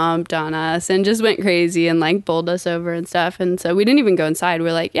jumped on us and just went crazy and like bowled us over and stuff. And so we didn't even go inside.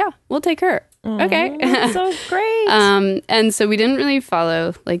 We're like, yeah, we'll take her. Okay. That's so great. And so we didn't really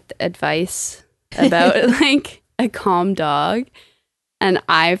follow like the advice about like a calm dog. And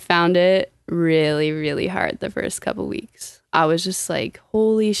I found it really, really hard the first couple weeks. I was just like,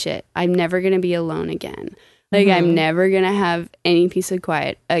 holy shit, I'm never going to be alone again. Like, I'm never going to have any peace of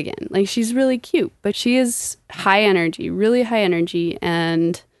quiet again. Like, she's really cute, but she is high energy, really high energy.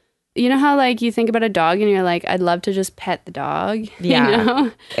 And you know how, like, you think about a dog and you're like, I'd love to just pet the dog, Yeah. you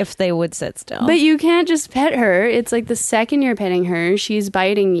know? If they would sit still. But you can't just pet her. It's like the second you're petting her, she's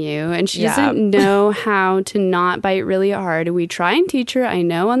biting you, and she doesn't know how to not bite really hard. We try and teach her. I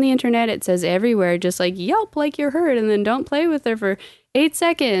know on the internet it says everywhere, just like yelp like you're hurt, and then don't play with her for 8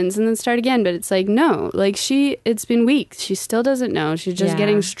 seconds and then start again. But it's like, no, like it's been weeks. She still doesn't know. She's just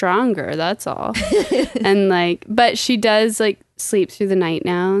getting stronger. That's all. And like, but she does like sleep through the night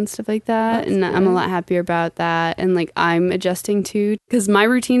now and stuff like that. And I'm a lot happier about that. And like, I'm adjusting too, because my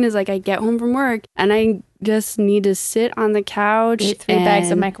routine is like, I get home from work and I just need to sit on the couch, Eat 3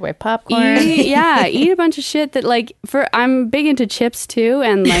 bags of microwave popcorn. eat a bunch of shit that like I'm big into chips too,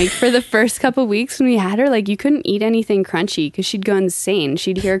 and like for the first couple weeks when we had her, like you couldn't eat anything crunchy because she'd go insane.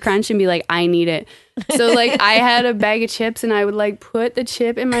 She'd hear a crunch and be like, I need it. So like I had a bag of chips and I would like put the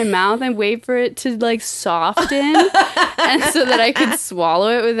chip in my mouth and wait for it to like soften and so that I could swallow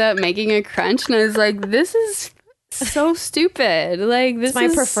it without making a crunch. And I was like, this is so stupid. Like this It's my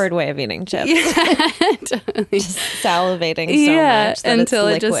is preferred way of eating chips. Yeah, totally. Just salivating so much that until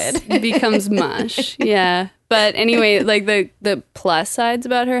it's it liquid. just becomes mush. Yeah. But anyway, like the plus sides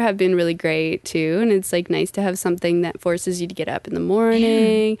about her have been really great too. And it's like nice to have something that forces you to get up in the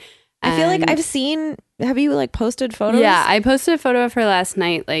morning. I feel like And- I've seen. Have you like posted photos? Yeah, I posted a photo of her last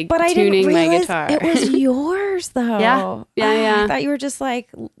night, like but I tuning didn't my realize guitar. it was yours though. Yeah. Yeah. I thought you were just like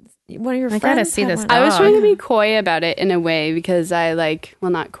one of your I friends. gotta see had this one. dog. I was trying to be coy about it in a way because I like, well,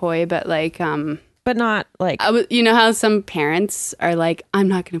 not coy, but like, but not like. I was, you know how some parents are like, I'm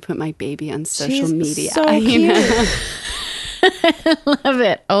not going to put my baby on social She's media. so you cute. know? Love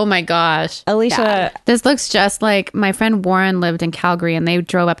it. Oh my gosh. Alicia, This looks just like my friend Warren lived in Calgary and they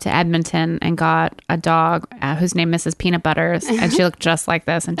drove up to Edmonton and got a dog whose name Mrs. Peanut Butters. And she looked just like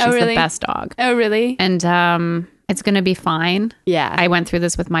this. And she's Oh, really? the best dog. Oh, really? And it's going to be fine. Yeah. I went through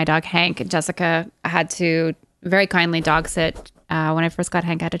this with my dog Hank. Jessica had to very kindly dog sit. When I first got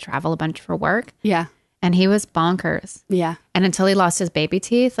Hank, I had to travel a bunch for work. Yeah. And he was bonkers. Yeah. And until he lost his baby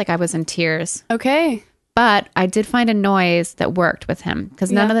teeth, like I was in tears. Okay. But I did find a noise that worked with him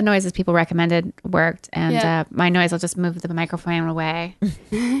because none Yeah. of the noises people recommended worked. And Yeah. my noise, I'll just move the microphone away.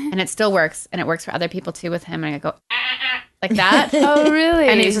 And it still works. And it works for other people too with him. And I go, like that. Oh, really?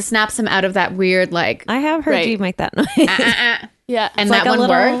 And it just snaps him out of that weird, like, I have heard Right. you make that noise. yeah. and like that a one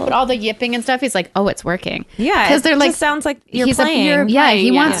little- worked. But all the yipping and stuff, he's like, oh, it's working. Yeah, Because it they're like, just sounds like you're he's playing. yeah, playing, he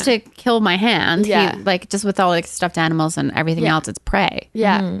yeah. wants to kill my hand. Yeah. He, like, just with all like stuffed animals and everything Yeah. else, it's prey.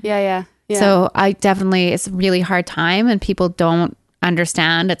 Yeah. Mm-hmm. Yeah. So I definitely, it's a really hard time and people don't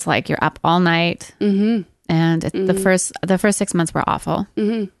understand. It's like you're up all night. Mm-hmm. And the first 6 months were awful.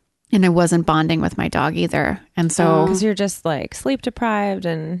 Mm-hmm. And I wasn't bonding with my dog either. And so, Because you're just like sleep deprived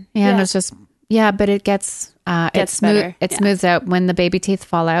and and it's just, but it gets, Gets better, it yeah. smooths out when the baby teeth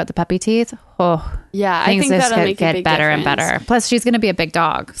fall out, the puppy teeth. Oh, Yeah. I things think just that'll make a get big better and difference. better. Plus, she's going to be a big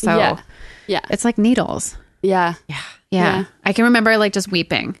dog. So Yeah. Yeah. it's like needles. Yeah. Yeah. Yeah. I can remember like just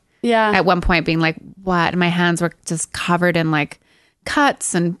weeping Yeah. at one point, being like, what? And my hands were just covered in like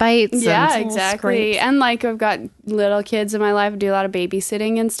cuts and bites. Yeah, and exactly. And like I've got little kids in my life, do a lot of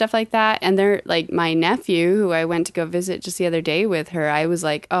babysitting and stuff like that. And they're like my nephew, who I went to go visit just the other day with her. I was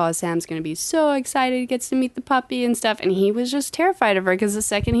like, oh, Sam's going to be so excited. He gets to meet the puppy and stuff. And he was just terrified of her because the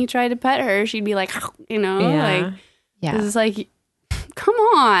second he tried to pet her, she'd be like, you know, like, Yeah. it's like, come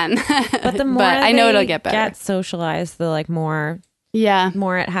on. but the more I know they it'll get better. Get socialized, the like more Yeah.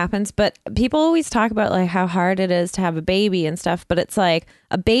 it happens. But people always talk about like how hard it is to have a baby and stuff, but it's like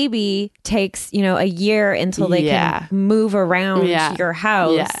a baby takes, a year until they Yeah. can move around Yeah. your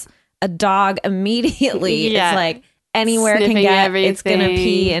house. Yeah. A dog immediately Yeah. is like anywhere Sniffing can get it's gonna everything.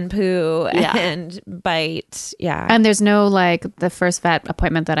 pee and poo Yeah. and bite. Yeah. And there's no like the first vet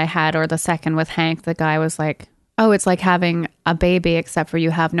appointment that I had or the second with Hank, the guy was like, oh, it's like having a baby, except for you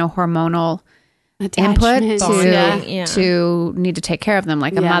have no hormonal input Attachment. to, Yeah. Yeah. to need to take care of them.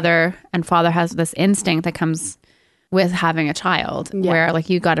 Like a Yeah. mother and father has this instinct that comes with having a child Yeah. where like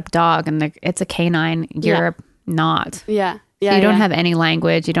you got a dog and it's a canine, you're not. Yeah. So Yeah. you don't yeah. have any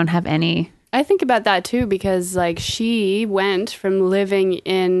language. You don't have any. I think about that too because like she went from living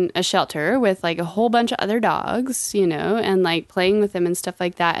in a shelter with like a whole bunch of other dogs, and like playing with them and stuff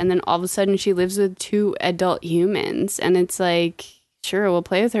like that. And then all of a sudden she lives with 2 adult humans and it's like, sure, we'll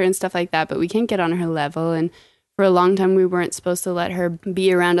play with her and stuff like that, but we can't get on her level. And for a long time we weren't supposed to let her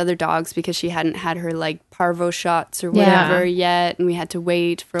be around other dogs because she hadn't had her like parvo shots or whatever yet. And we had to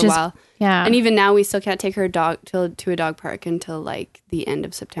wait for a Just- while. Yeah. And even now, we still can't take her dog to a dog park until like the end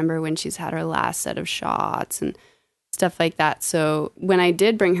of September when she's had her last set of shots and stuff like that. So when I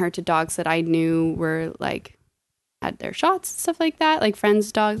did bring her to dogs that I knew were like had their shots and stuff like that, like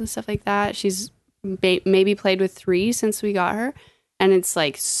friends' dogs and stuff like that, she's maybe played with 3 since we got her, and it's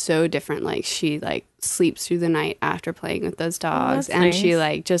like so different. Like she like sleeps through the night after playing with those dogs, that's and she nice.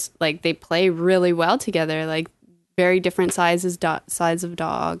 like just like they play really well together. Like very different size of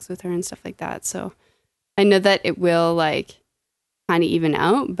dogs with her and stuff like that. So I know that it will like kind of even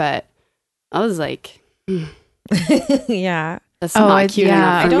out, but I was like, yeah. that's Oh, not cute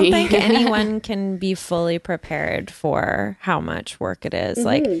enough I for don't me. think anyone can be fully prepared for how much work it is.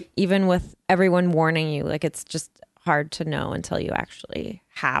 Like even with everyone warning you, like it's just hard to know until you actually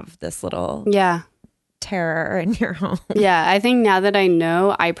have this little yeah. terror in your home. Yeah. I think now that I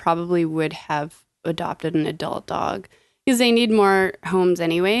know, I probably would have adopted an adult dog because they need more homes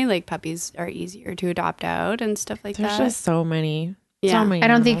anyway. Like puppies are easier to adopt out and stuff like There's that. just so many. Yeah. So many I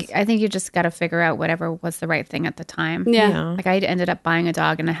don't animals. think, I think you just got to figure out whatever was the right thing at the time. yeah. Like I ended up buying a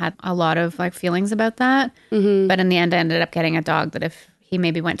dog and I had a lot of like feelings about that. Mm-hmm. But in the end, I ended up getting a dog that if he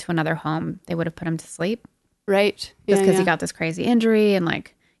maybe went to another home, they would have put him to sleep. Right. just Yeah, because yeah. he got this crazy injury and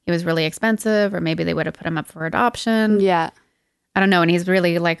like he was really expensive, or maybe they would have put him up for adoption. Yeah. I don't know. And he's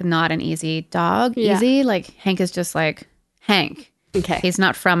really like not an easy dog. Yeah. Easy. Like Hank is just like Hank. Okay. He's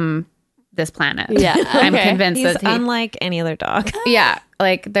not from this planet. Yeah. I'm Okay. convinced He's that unlike any other dog. yeah.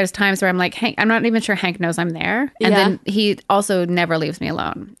 Like there's times where I'm like, Hank, I'm not even sure Hank knows I'm there. And Yeah. then he also never leaves me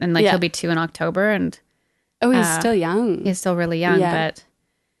alone. And like Yeah. he'll be 2 in October and Oh, he's still young. he's still really young, Yeah.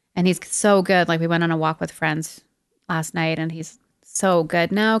 and he's so good. Like we went on a walk with friends last night and he's so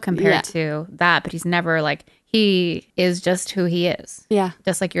good now compared Yeah. to that. But he's never like, he is just who he is. Yeah.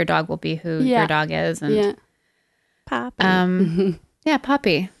 Just like your dog will be who Yeah. your dog is. And Yeah. Poppy. yeah,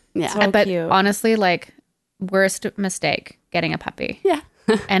 puppy. Yeah. So But cute. honestly, like worst mistake getting a puppy. Yeah.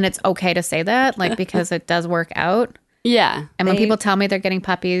 And it's okay to say that, like, because it does work out. Yeah. And when They- people tell me they're getting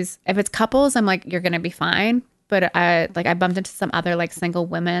puppies, if it's couples, I'm like, you're going to be fine. But I bumped into some other like single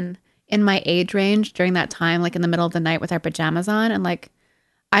women in my age range during that time, like in the middle of the night with our pajamas on. And like,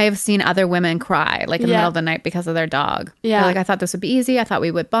 I have seen other women cry like in the Yeah. middle of the night because of their dog. Yeah. They're like, I thought this would be easy. I thought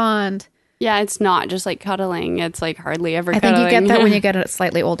we would bond. Yeah. It's not just like cuddling. It's like hardly ever I cuddling. think you get that when you get a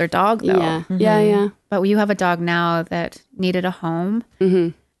slightly older dog, though. Yeah. Yeah. Yeah. But you have a dog now that needed a home. Mm-hmm.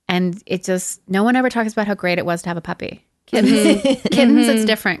 And it just, no one ever talks about how great it was to have a puppy. Kittens, kittens, it's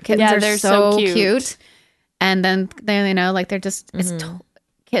different. Kittens Yeah, are they're so so cute. cute. And then they, you know, like they're just,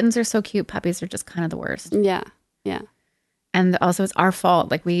 kittens are so cute. Puppies are just kind of the worst. Yeah. Yeah. And also it's our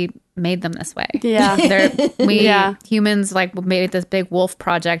fault. Like we made them this way. Yeah. Yeah. Humans like made this big wolf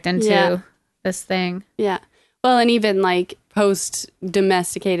project into Yeah. this thing. Yeah. Well, and even like post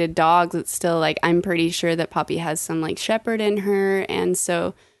domesticated dogs, it's still like, I'm pretty sure that Poppy has some like shepherd in her. And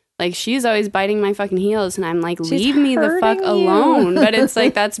so like she's always biting my fucking heels and I'm like, leave me the fuck hurting you. alone. But it's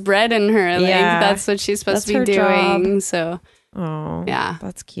like, that's bred in her. Like Yeah. that's what she's supposed That's to be her doing. job. So Oh, yeah,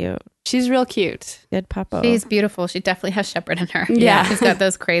 that's cute. she's real cute. Good puppo. She's beautiful. She definitely has shepherd in her. Yeah. She's got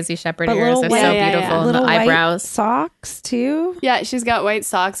those crazy shepherd But ears. little They're white- so Yeah, yeah, beautiful. yeah. And little the white eyebrows. socks too. Yeah, she's got white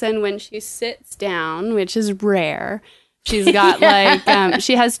socks, and when she sits down, which is rare, she's got like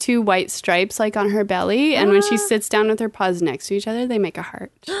she has 2 white stripes like on her belly, and when she sits down with her paws next to each other, they make a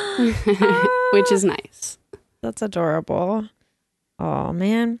heart, which is nice. That's adorable. Oh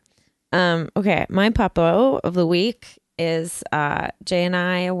man. Okay, my puppo of the week is Jay and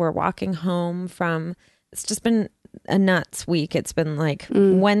I were walking home from, it's just been a nuts week. It's been like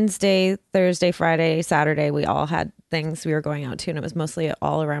Wednesday, Thursday, Friday, Saturday. We all had things we were going out to, and it was mostly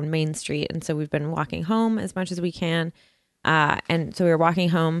all around Main Street. And so we've been walking home as much as we can. And so we were walking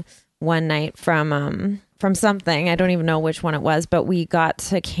home one night from something. I don't even know which one it was, but we got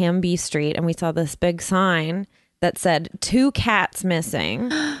to Canby Street and we saw this big sign that said 2 cats missing,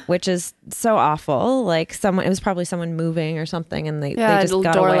 which is so awful. Like it was probably someone moving or something, and they just the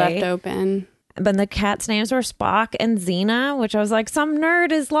got door away. left open. But the cats' names were Spock and Xena, which I was like, some nerd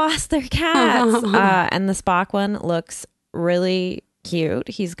has lost their cats. And the Spock one looks really cute.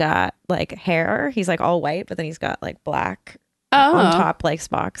 He's got like hair. He's like all white, but then he's got like black on top, like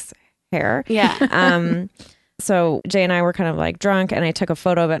Spock's hair. Yeah. So Jay and I were kind of like drunk, and I took a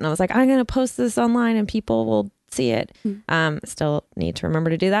photo of it, and I was like, I'm going to post this online and people will see it. Still need to remember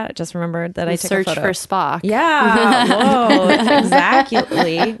to do that. I just remembered that I took Search a photo. for Spock. Yeah. Whoa.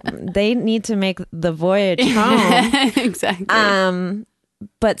 Exactly. They need to make the voyage home. Exactly.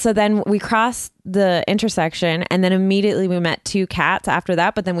 But so then we crossed the intersection, and then immediately we met 2 cats after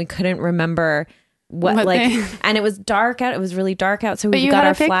that, but then we couldn't remember what What like they- and it was dark out. It was really dark out. So But we you got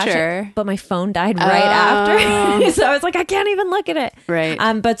had a our flash, picture. but my phone died right after. So I was like, I can't even look at it. Right.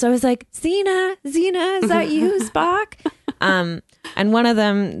 But so I was like, Xena, is that you, Spock? And one of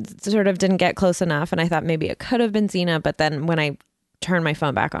them sort of didn't get close enough, and I thought maybe it could have been Xena, but then when I turned my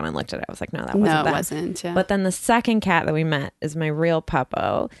phone back on and looked at it, I was like, no, that wasn't No, it that. wasn't. Yeah. But then the second cat that we met is my real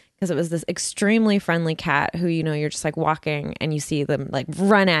puppo, because it was this extremely friendly cat who, you know, you're just like walking and you see them like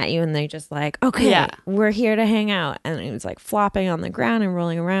run at you and they just like, okay, Yeah. we're here to hang out. And it was like flopping on the ground and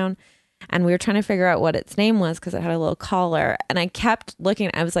rolling around. And we were trying to figure out what its name was because it had a little collar. And I kept looking,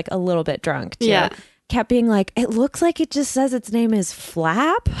 I was like a little bit drunk too. Yeah. Kept being like, it looks like it just says its name is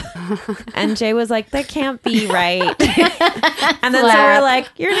Flap. And Jay was like, that can't be right. And then so we're like,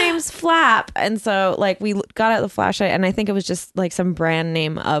 your name's Flap. And so like we got out the flashlight, and I think it was just like some brand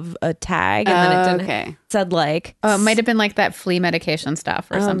name of a tag. And then it didn't okay. said like, Oh, it might have been like that flea medication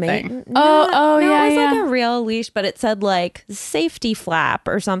stuff or something. Oh, yeah, it was yeah. like a real leash, but it said like safety flap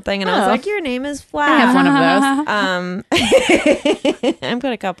or something. And I was like, your name is Flap. I have one of those. I've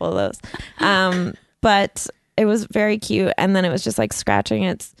got a couple of those. But it was very cute. And then it was just like scratching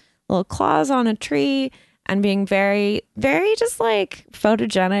its little claws on a tree and being very, very just like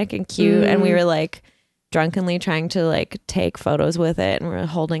photogenic and cute. And we were like drunkenly trying to like take photos with it, and we're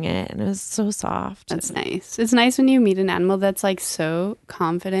holding it, and it was so soft. That's nice. It's nice when you meet an animal that's like so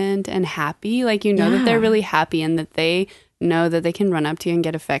confident and happy. Like, you know that they're really happy and that they know that they can run up to you and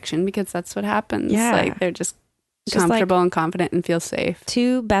get affection, because that's what happens. Yeah. Like, they're just comfortable and confident and feel safe.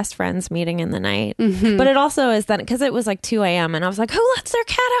 Two best friends meeting in the night. But it also is then, because it was like 2 a.m. and I was like, who lets their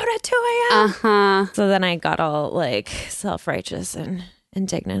cat out at 2 a.m.? Uh-huh. So then I got all like self-righteous and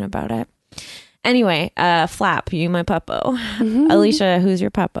indignant about it. Anyway, Flap, you my puppo. Alicia, who's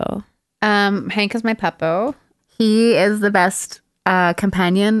your puppo? Hank is my puppo. He is the best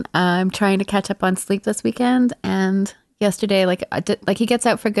companion. I'm trying to catch up on sleep this weekend, and yesterday, like he gets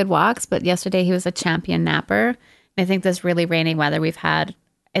out for good walks, but yesterday he was a champion napper. And I think this really rainy weather we've had,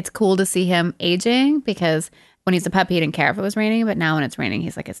 it's cool to see him aging, because when he's a puppy, he didn't care if it was raining, but now when it's raining,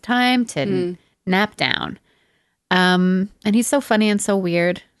 he's like, it's time to nap down. And he's so funny and so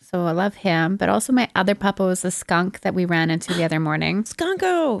weird. So I love him. But also my other puppo is the skunk that we ran into the other morning.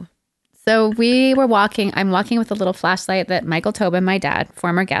 Skunko. So we were walking. I'm walking with a little flashlight that Michael Tobin, my dad,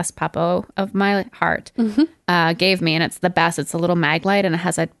 former guest puppo of my heart, gave me. And it's the best. It's a little mag light, and it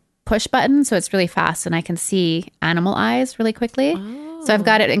has a push button. So it's really fast, and I can see animal eyes really quickly. Oh. So I've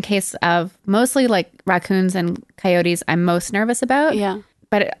got it in case of mostly like raccoons and coyotes I'm most nervous about. Yeah.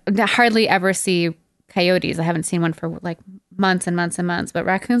 But I hardly ever see coyotes. I haven't seen one for like months and months and months. But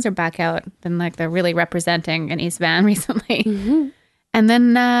raccoons are back out, and like they're really representing in East Van recently. And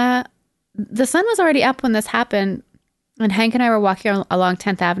then the sun was already up when this happened, and Hank and I were walking along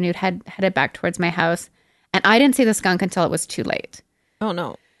 10th Avenue, headed back towards my house, and I didn't see the skunk until it was too late. Oh,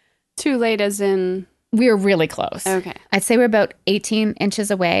 no. Too late as in... We were really close. Okay. I'd say we're about 18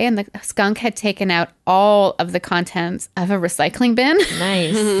 inches away, and the skunk had taken out all of the contents of a recycling bin.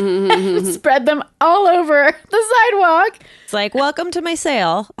 Nice. Spread them all over the sidewalk. It's like, welcome to my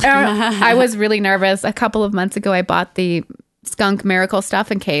sale. I was really nervous. A couple of months ago, I bought the skunk miracle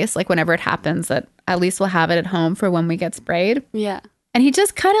stuff in case, like whenever it happens, that at least we'll have it at home for when we get sprayed. Yeah. And he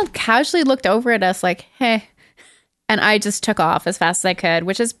just kind of casually looked over at us like, hey. And I just took off as fast as I could,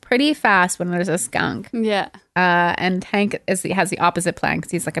 which is pretty fast when there's a skunk. Yeah. And Hank has the opposite plan,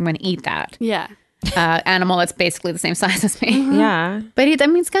 because he's like, I'm going to eat that. Yeah. Animal that's basically the same size as me. Yeah. But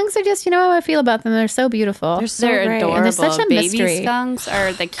skunks are just, you know how I feel about them. They're so beautiful. They're great. adorable. And they're such a Baby mystery. skunks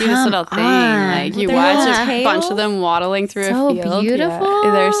are the cutest Come little thing. on. Like, you With their watch little a bunch tails. of them waddling through So a field. beautiful.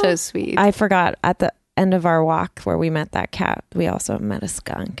 Yeah. They're so sweet. I forgot, at the end of our walk where we met that cat, we also met a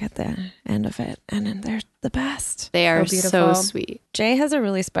skunk at the end of it, and then they're the best. They are So so beautiful. sweet. Jay has a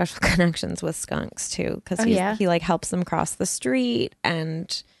really special connections with skunks too, because he like helps them cross the street,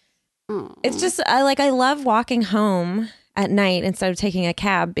 and it's just I love walking home at night instead of taking a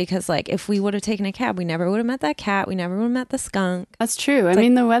cab, because like if we would have taken a cab, we never would have met that cat, we never would have met the skunk. That's true. I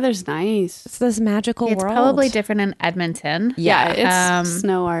mean, the weather's nice. It's this magical It's world. probably different in Edmonton. Yeah, it's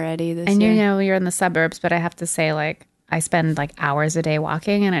snow already this And year. you're in the suburbs, but I have to say, like, I spend like hours a day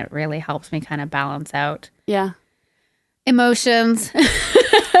walking, and it really helps me kind of balance out Yeah. emotions.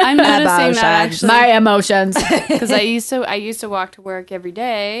 I'm noticing that actually. My emotions. Because I used to walk to work every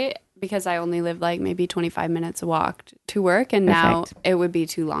day, because I only live like maybe 25 minutes a walk to work, and now Perfect. it would be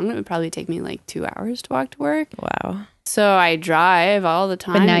too long. It would probably take me like 2 hours to walk to work. Wow. So I drive all the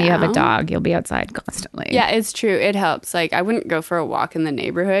time. But now you have a dog. You'll be outside constantly. Yeah, it's true. It helps. Like, I wouldn't go for a walk in the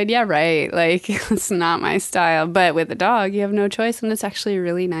neighborhood. Yeah, right. Like, it's not my style. But with a dog, you have no choice, and it's actually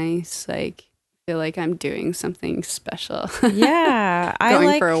really nice. Like, I feel like I'm doing something special. Yeah.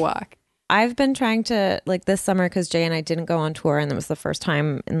 Going for a walk. I've been trying to, like, this summer, because Jay and I didn't go on tour, and it was the first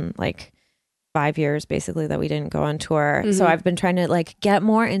time in like 5 years basically that we didn't go on tour. So I've been trying to like get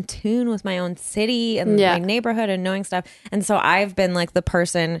more in tune with my own city and my neighborhood and knowing stuff. And so I've been like the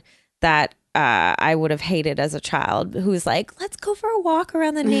person that I would have hated as a child, who's like, let's go for a walk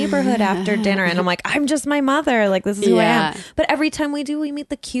around the neighborhood after dinner. And I'm like, I'm just my mother. Like, this is who I am. But every time we do, we meet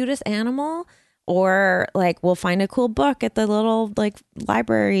the cutest animal, or like we'll find a cool book at the little like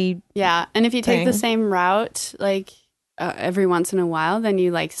library. Yeah. And if you take the thing. same route, like every once in a while, then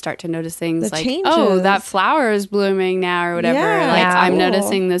you like start to notice things The like, changes. oh, that flower is blooming now or whatever. Yeah. Like, Yeah. I'm Cool.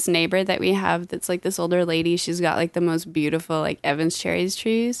 noticing this neighbor that we have that's like this older lady. She's got like the most beautiful like Evans cherries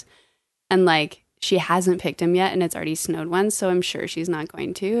trees. And like, she hasn't picked them yet, and it's already snowed once. So I'm sure she's not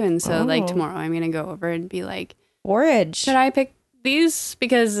going to. And so like tomorrow I'm going to go over and be like, Forage. should I pick these?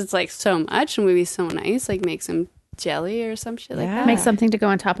 Because it's like so much and would be so nice. Like, make some jelly or some shit like Yeah. that. Make something to go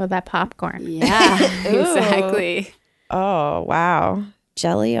on top of that popcorn. Yeah, exactly. Oh, wow.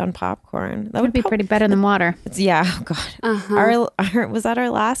 Jelly on popcorn. That That would be pretty better than water. Yeah. Oh, God. Uh-huh. Was that our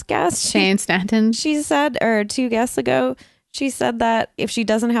last guest? Shane Stanton. She said, or 2 guests ago, She said that if she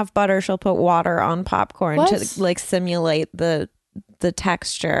doesn't have butter, she'll put water on popcorn What? to like simulate the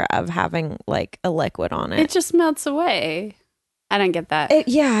texture of having like a liquid on It it. just melts away. I don't get that.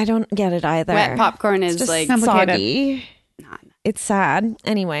 Yeah, I don't get it either. Wet popcorn It's is just like complicated. soggy. It's sad.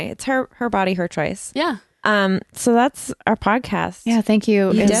 Anyway, it's her body, her choice. yeah. So that's our podcast. Yeah, thank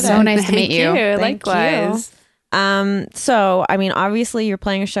you. You It's did so it. nice to meet Thank you. Thank Likewise. So I mean, obviously you're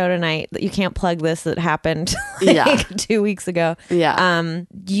playing a show tonight. You can't plug this that happened like Yeah. 2 weeks ago. Yeah.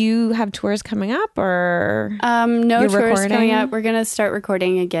 You have tours coming up or No You're tours recording? coming up. We're gonna start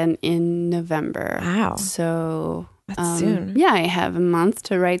recording again in November. Wow. So That's soon. Yeah, I have a month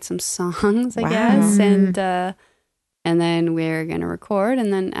to write some songs, I Wow. guess, and then we're gonna record,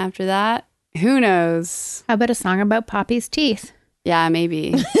 and then after that, who knows? How about a song about Poppy's teeth? Yeah,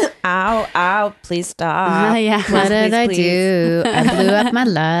 maybe. ow, please stop. Yeah. What did I please. do? I blew up my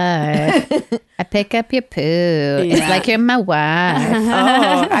life. I pick up your poo. It's Yeah. like you're my wife.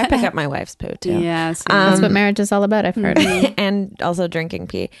 Oh, I pick up my wife's poo too. Yeah. same. That's what marriage is all about, I've heard. And also drinking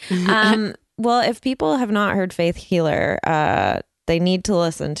pee. Well, if people have not heard Faith Healer, they need to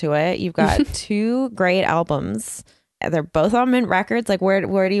listen to it. You've got 2 great albums. They're both on Mint Records. Like, where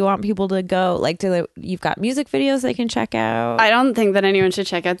do you want people to go? Like, you've got music videos they can check out. I don't think that anyone should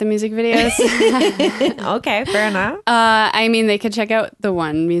check out the music videos. Okay, fair enough. I mean, they could check out the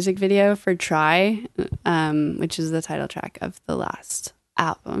one music video for Try, which is the title track of the last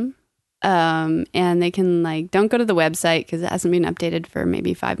album. And they can don't go to the website because it hasn't been updated for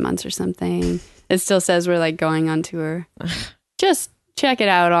maybe 5 months or something. It still says we're going on tour. Just check it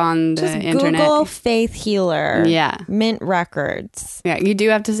out on the Just internet. Google Faith Healer. Yeah. Mint Records. Yeah, you do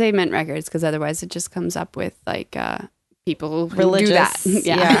have to say Mint Records because otherwise it just comes up with people who Religious. do that.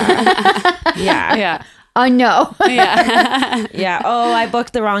 Yeah. Yeah. Yeah. Oh, no. Yeah. Yeah. Oh, I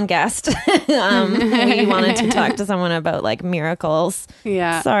booked the wrong guest. We wanted to talk to someone about miracles.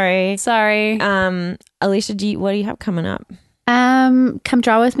 Yeah. Sorry. Sorry. Alicia, what do you have coming up? Come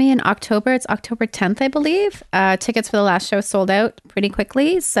draw with me in October. It's October 10th, I believe. Tickets for the last show sold out pretty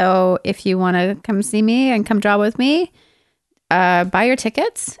quickly. So if you want to come see me and come draw with me, buy your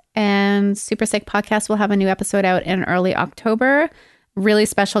tickets. And Super Sick Podcast will have a new episode out in early October. Really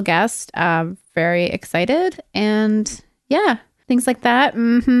special guest. Very excited. And yeah, things like that.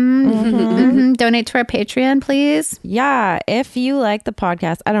 Donate to our Patreon, please. Yeah. If you like the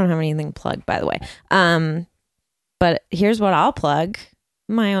podcast, I don't have anything plugged, by the way. But here's what I'll plug.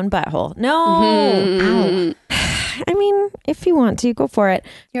 My own butthole. No. Ow. I mean, if you want to, go for it.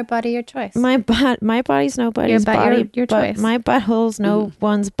 Your body, your choice. My body's nobody's Your body. your but choice. My butthole's no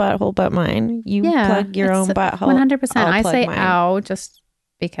one's butthole but mine. You plug your own butthole. 100%. I'll I plug say mine. ow just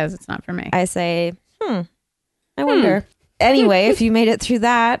because it's not for me. I say, I wonder. Anyway, if you made it through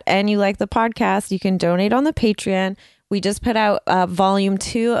that and you like the podcast, you can donate on the Patreon. We just put out volume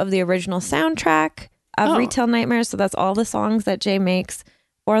 2 of the original soundtrack of Retail Nightmares. So that's all the songs that Jay makes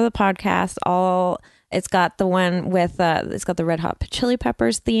for the podcast. It's got the one with it's got the Red Hot Chili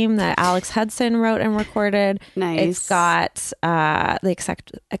Peppers theme that Alex Hudson wrote and recorded. Nice. It's got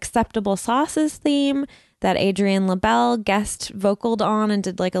the Acceptable Sauces theme that Adrienne LaBelle guest vocaled on and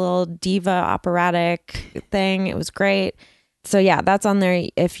did a little diva operatic thing. It was great. So yeah, that's on there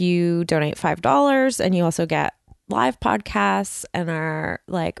if you donate $5, and you also get live podcasts and our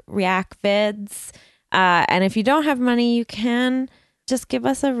react vids. And if you don't have money, you can just give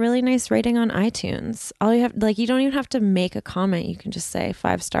us a really nice rating on iTunes. All you have, you don't even have to make a comment. You can just say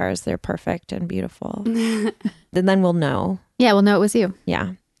 5 stars. They're perfect and beautiful. Then we'll know. Yeah, we'll know it was you.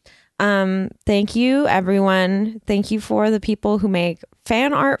 Yeah. Thank you, everyone. Thank you for the people who make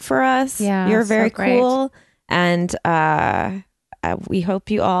fan art for us. Yeah, You're so very great. cool. And we hope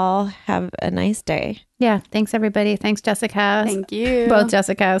you all have a nice day. Yeah. Thanks, everybody. Thanks, Jessica. Thank you. Both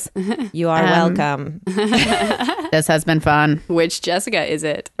Jessicas. You are welcome. This has been fun. Which Jessica is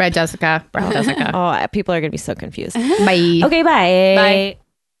it? Red Jessica. Brown Jessica. Oh, people are going to be so confused. Bye. Okay, bye. Bye.